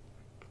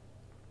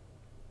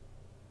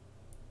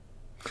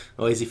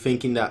 Or is he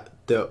thinking that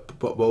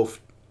both?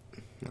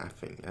 I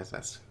think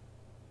that's.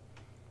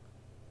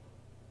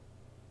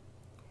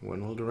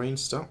 When will the rain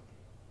stop?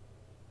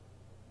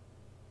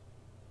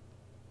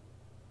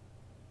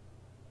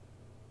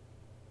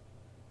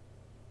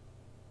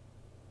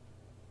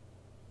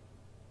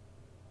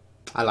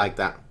 I like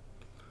that.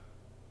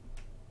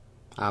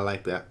 I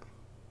like that.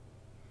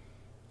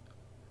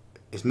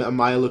 Is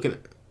Maya looking at...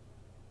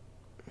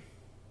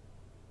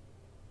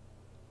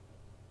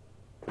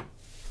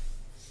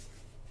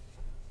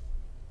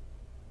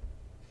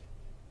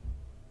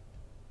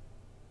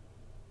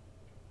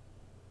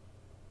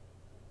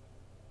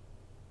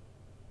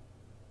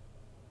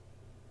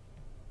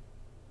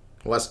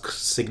 Was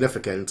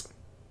significant.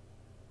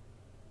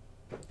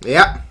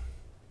 Yeah.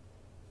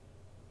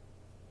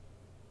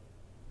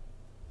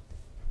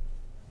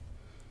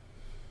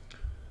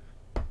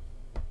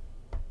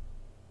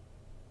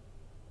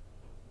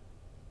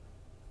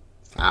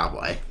 Oh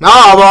boy.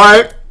 Oh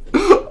boy.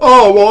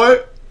 Oh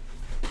boy.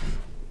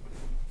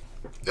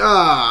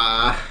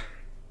 Ah.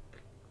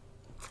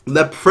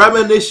 The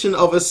Premonition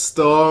of a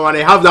Storm, and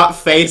they have that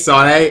face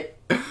on it.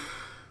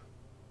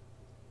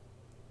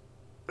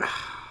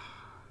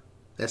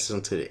 Let's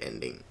listen to the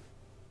ending.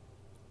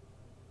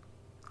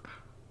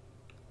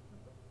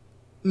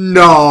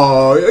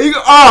 No.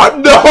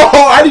 Oh no.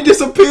 And he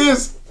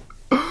disappears.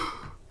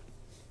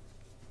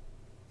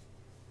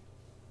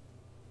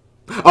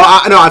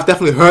 Oh, no, I've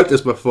definitely heard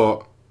this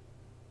before.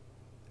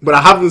 But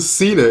I haven't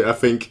seen it, I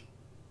think.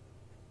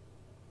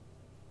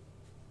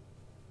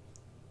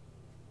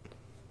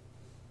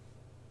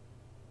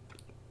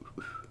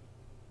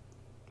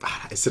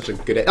 It's such a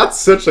good... That's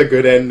such a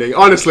good ending.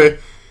 Honestly,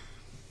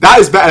 that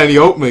is better than the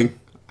opening.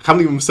 I can't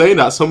believe I'm saying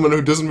that. Someone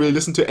who doesn't really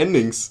listen to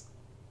endings.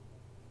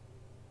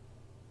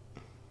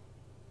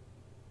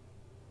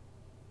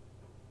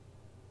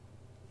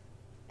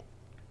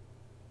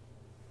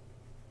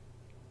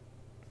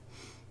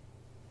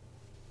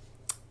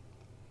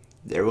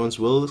 Everyone's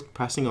will is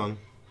passing on.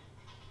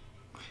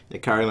 They're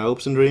carrying their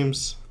hopes and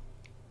dreams.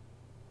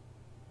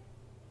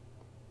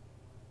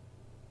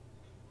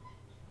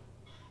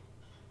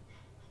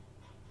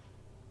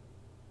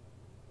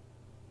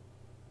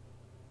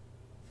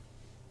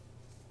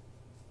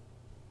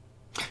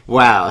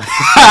 Wow.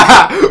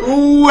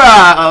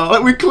 Wow.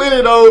 Like, we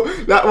clearly know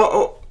that...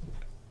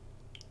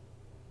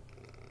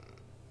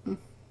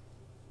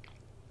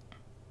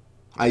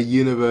 A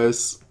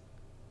universe...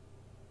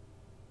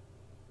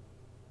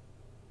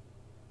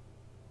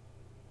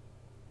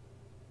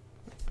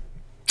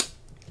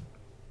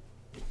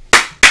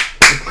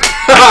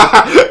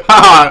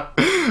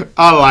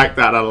 I like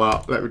that a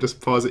lot. Let me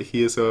just pause it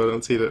here so I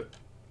don't see the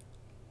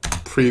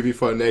preview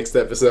for the next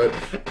episode.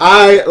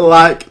 I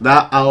like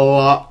that a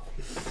lot.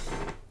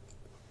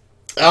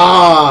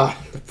 Ah,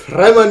 the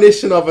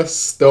Premonition of a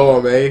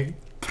Storm, eh?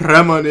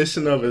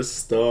 Premonition of a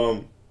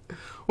Storm.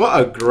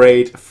 What a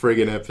great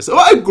friggin' episode.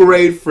 What a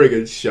great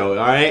friggin' show,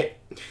 alright?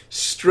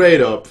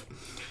 Straight up.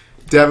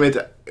 Damn it.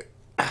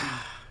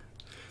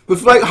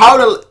 With like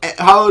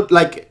how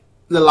like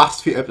the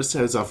last few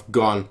episodes have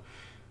gone.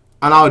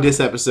 And now this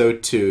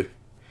episode too.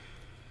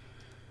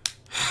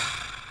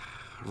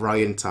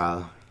 Ryan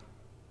Tal.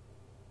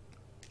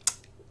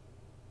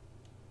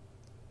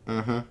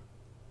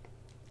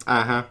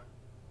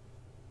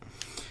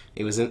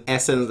 He was in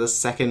essence the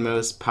second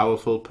most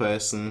powerful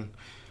person.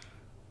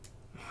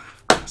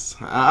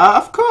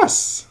 Of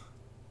course.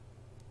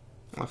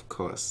 Of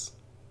course.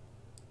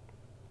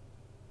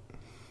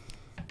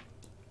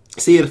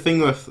 See, the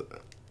thing with...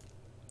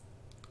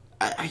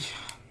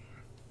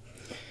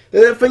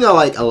 The thing I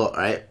like a lot,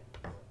 right,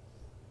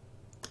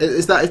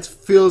 is that it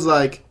feels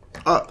like...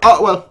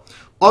 well,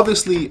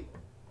 obviously,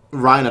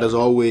 Reinhardt has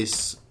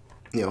always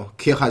you know,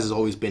 Kyoukai has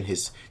always been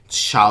his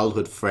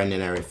childhood friend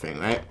and everything,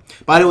 right?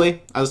 By the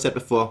way, as I said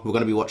before, we're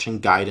gonna be watching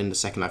Gaiden the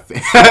second I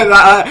finish.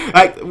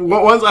 Like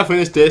once I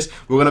finish this,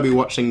 we're gonna be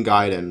watching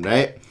Gaiden,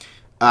 right?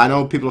 I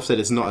know people have said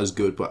it's not as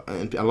good, but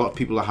a lot of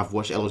people that have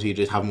watched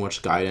LOTGH haven't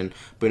watched Gaiden.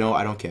 But you know,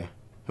 I don't care.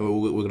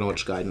 We're gonna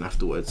watch Gaiden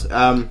afterwards.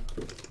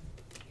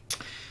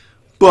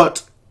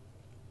 But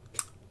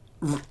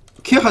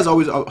Kyo has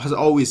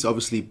always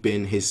obviously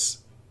been his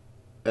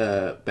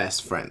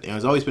best friend. You know,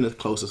 he's always been his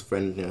closest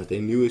friend. You know, they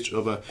knew each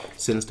other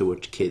since they were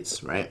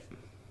kids, right?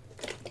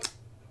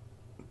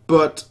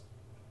 But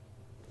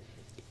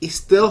he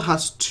still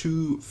has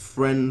two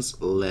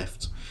friends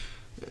left.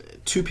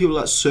 Two people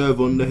that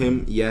serve under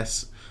him,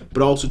 yes,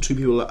 but also two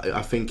people that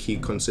I think he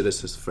considers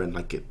his friend,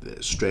 like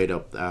straight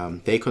up.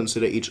 They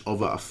consider each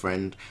other a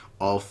friend,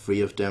 all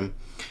three of them.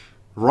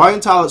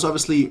 Ryantal is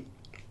obviously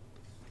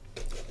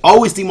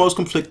always the most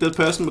conflicted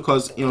person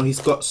because, you know, he's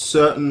got a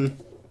certain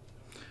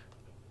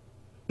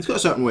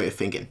way of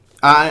thinking.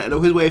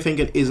 His way of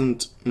thinking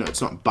isn't, you know,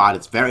 it's not bad.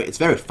 It's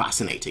very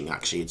fascinating.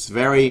 Actually, it's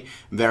very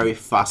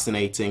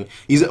fascinating.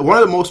 He's one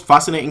of the most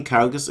fascinating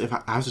characters. If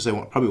I have to say,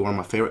 probably one of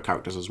my favorite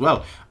characters as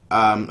well.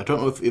 I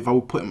don't know if I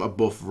would put him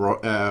above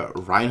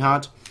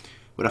Reinhardt,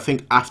 but I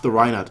think after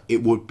Reinhardt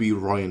it would be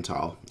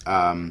Ryantal.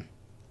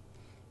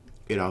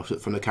 You know,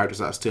 from the characters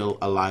that are still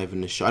alive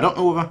in the show. I don't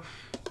know whether,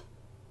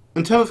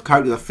 in terms of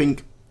characters, I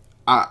think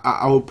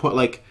I would put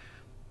like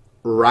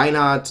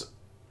Reinhardt,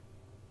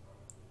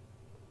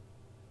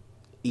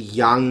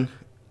 Yang,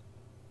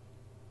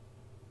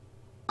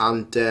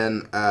 and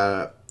then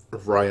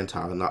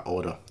Ryantal in that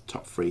order,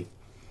 top three.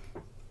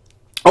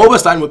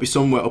 Oberstein would be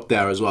somewhere up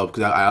there as well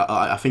because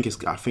I think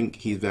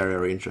he's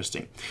very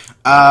interesting,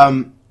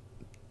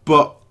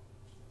 but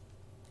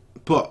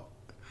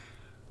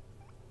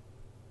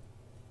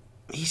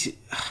he's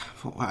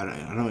I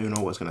don't even know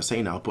what I was gonna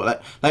say now.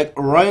 But like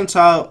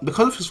Ryantal,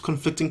 because of his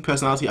conflicting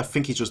personality, I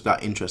think he's just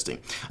that interesting.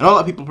 I know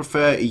that people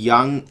prefer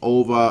Yang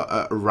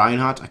over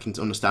Reinhardt. I can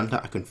understand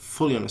that. I can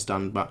fully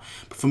understand that.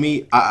 But for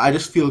me, I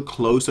just feel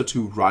closer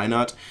to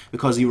Reinhardt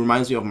because he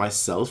reminds me of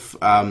myself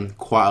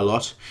quite a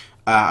lot.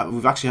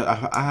 We've actually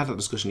I had that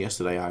discussion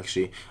yesterday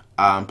actually,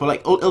 but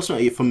like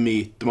ultimately for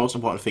me the most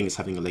important thing is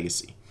having a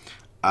legacy,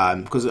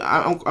 because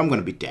I'm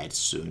gonna be dead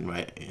soon,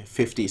 right?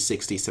 50,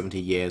 60, 70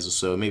 years or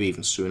so, maybe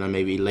even sooner,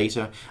 maybe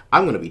later,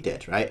 I'm gonna be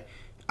dead, right?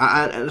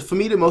 And for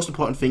me the most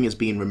important thing is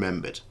being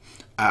remembered,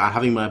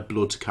 having my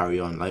blood to carry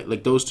on,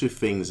 like those two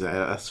things,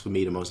 that's for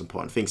me the most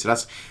important thing. So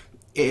that's,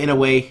 in a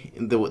way,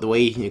 the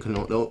way you can,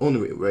 the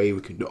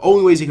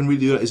only ways you can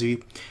really do that is if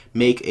you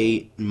make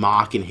a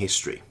mark in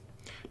history.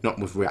 Not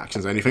with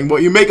reactions or anything, but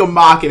you make a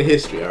mark in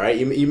history, all right?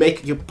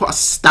 You put a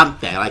stamp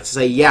there, like to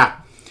say, yeah,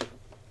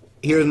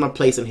 here's my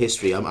place in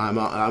history. I'm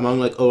among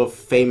like other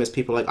famous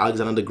people like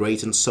Alexander the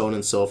Great and so on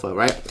and so forth,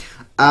 right?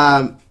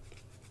 And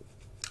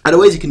the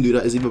ways you can do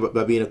that is either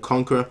by being a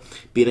conqueror,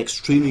 being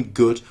extremely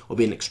good, or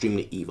being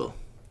extremely evil.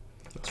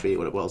 That's really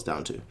what it boils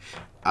down to.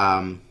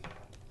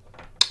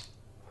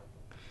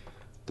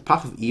 The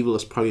path of evil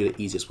is probably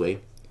the easiest way,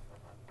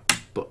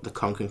 but the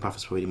conquering path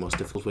is probably the most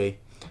difficult way.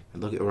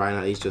 And look at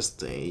Reinhardt, he's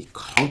just he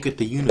conquered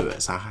the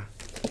universe. I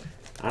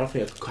don't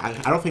think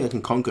I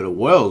can conquer the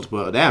world,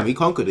 but damn, he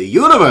conquered the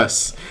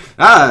universe.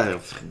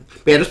 But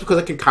yeah, just because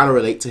I can kind of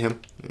relate to him,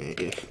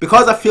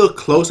 because I feel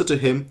closer to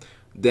him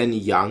than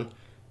Yang,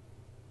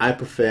 I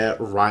prefer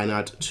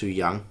Reinhardt to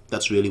Yang.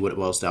 That's really what it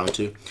boils down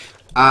to.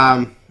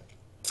 But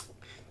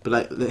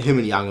like him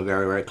and Yang are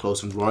very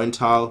close, and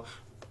Ryantal,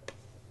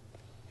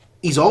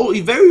 he's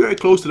very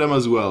close to them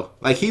as well.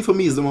 Like he for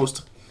me is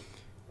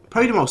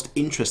probably the most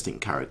interesting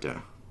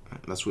character.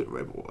 That's what it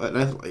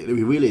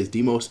really is,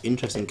 the most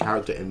interesting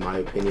character in my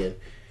opinion.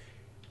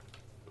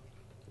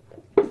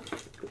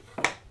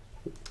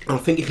 I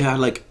think if he had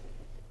like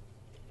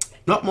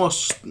not more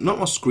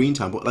screen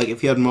time, but like if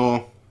he had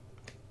more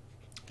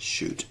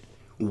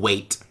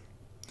weight.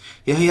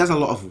 Yeah, he has a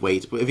lot of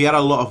weight, but if he had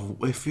a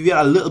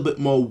little bit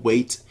more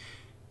weight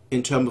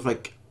in terms of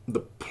like the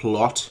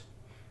plot,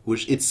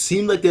 which it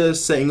seemed like they're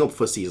setting up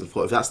for season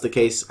 4. If that's the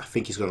case, I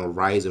think he's going to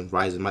rise and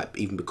might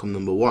even become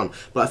 #1.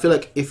 But I feel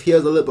like if he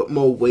has a little bit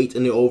more weight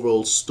in the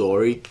overall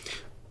story,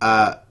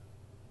 I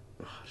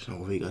don't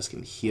know whether you guys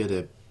can hear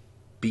the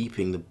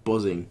beeping, the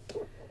buzzing.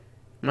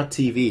 My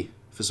TV,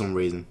 for some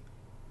reason.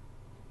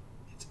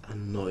 It's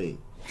annoying.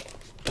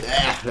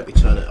 Let me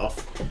turn it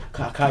off.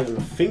 I can't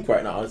even think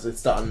right now.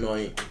 It's that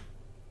annoying.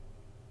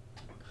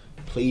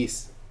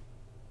 Please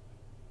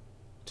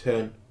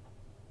turn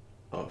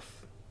off.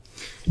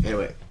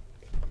 Anyway,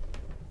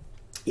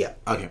 yeah,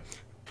 okay.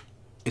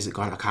 Is it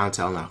gone? I can't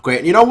tell now.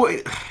 Great. You know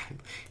what?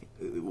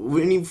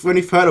 When you've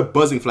heard a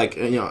buzzing for like,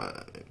 you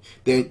know,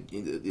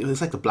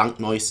 it's like the blank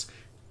noise,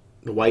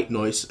 the white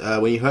noise.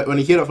 When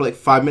you hear it for like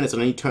 5 minutes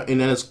and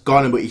then it's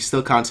gone, but you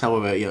still can't tell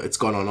whether it's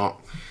gone or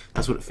not.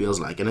 That's what it feels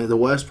like. And the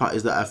worst part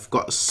is that I've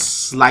got a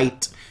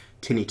slight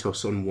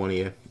tinnitus on one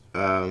ear.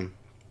 I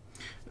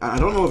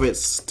don't know if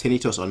it's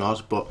tinnitus or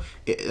not, but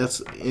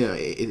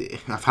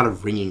I've had a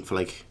ringing for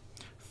like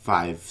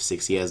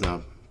 5-6 years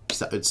now,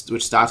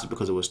 which started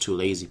because it was too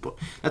lazy. But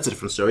that's a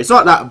different story. It's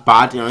not that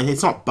bad, you know.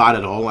 It's not bad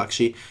at all.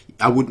 Actually,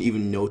 I wouldn't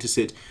even notice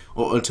it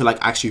or until like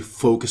actually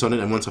focus on it.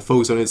 And once I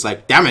focus on it, it's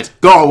like, damn it,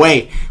 go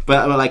away.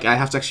 But like I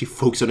have to actually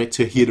focus on it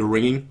to hear the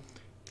ringing.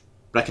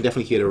 But I can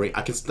definitely hear the ring.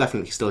 I can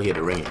definitely still hear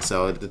the ringing.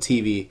 So the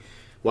TV,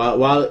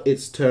 while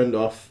it's turned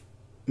off,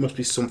 must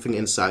be something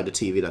inside the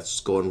TV that's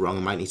going wrong.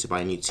 I might need to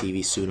buy a new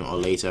TV sooner or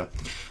later.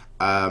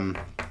 But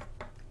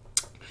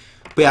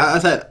yeah,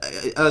 as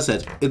I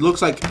said, it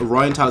looks like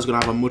Royal is going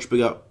to have a much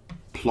bigger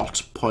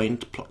plot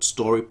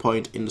story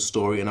point in the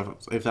story, and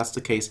if that's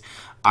the case,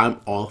 I'm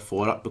all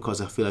for that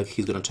because I feel like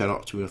he's going to turn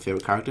out to be my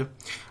favorite character.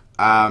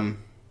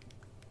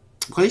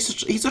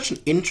 Because he's such an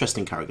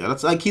interesting character.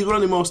 That's like he's one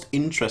of the most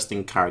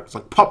interesting characters.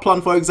 Like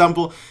Poplon, for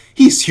example,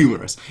 he's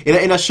humorous.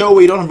 In a show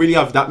where you don't really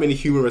have that many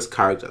humorous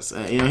characters,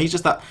 you know, he's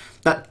just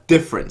that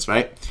difference,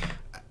 right?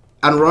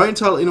 And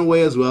Royal in a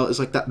way as well is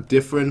like that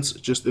difference,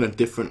 just in a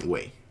different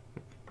way.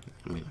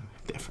 I mean,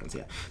 difference,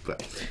 yeah.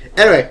 But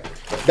anyway,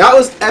 that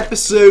was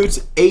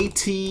episode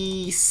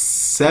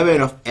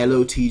 87 of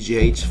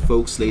LOTGH,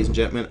 folks, ladies and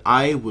gentlemen.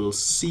 I will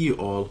see you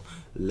all,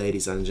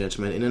 ladies and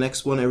gentlemen, in the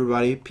next one.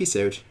 Everybody, peace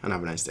out and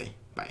have a nice day.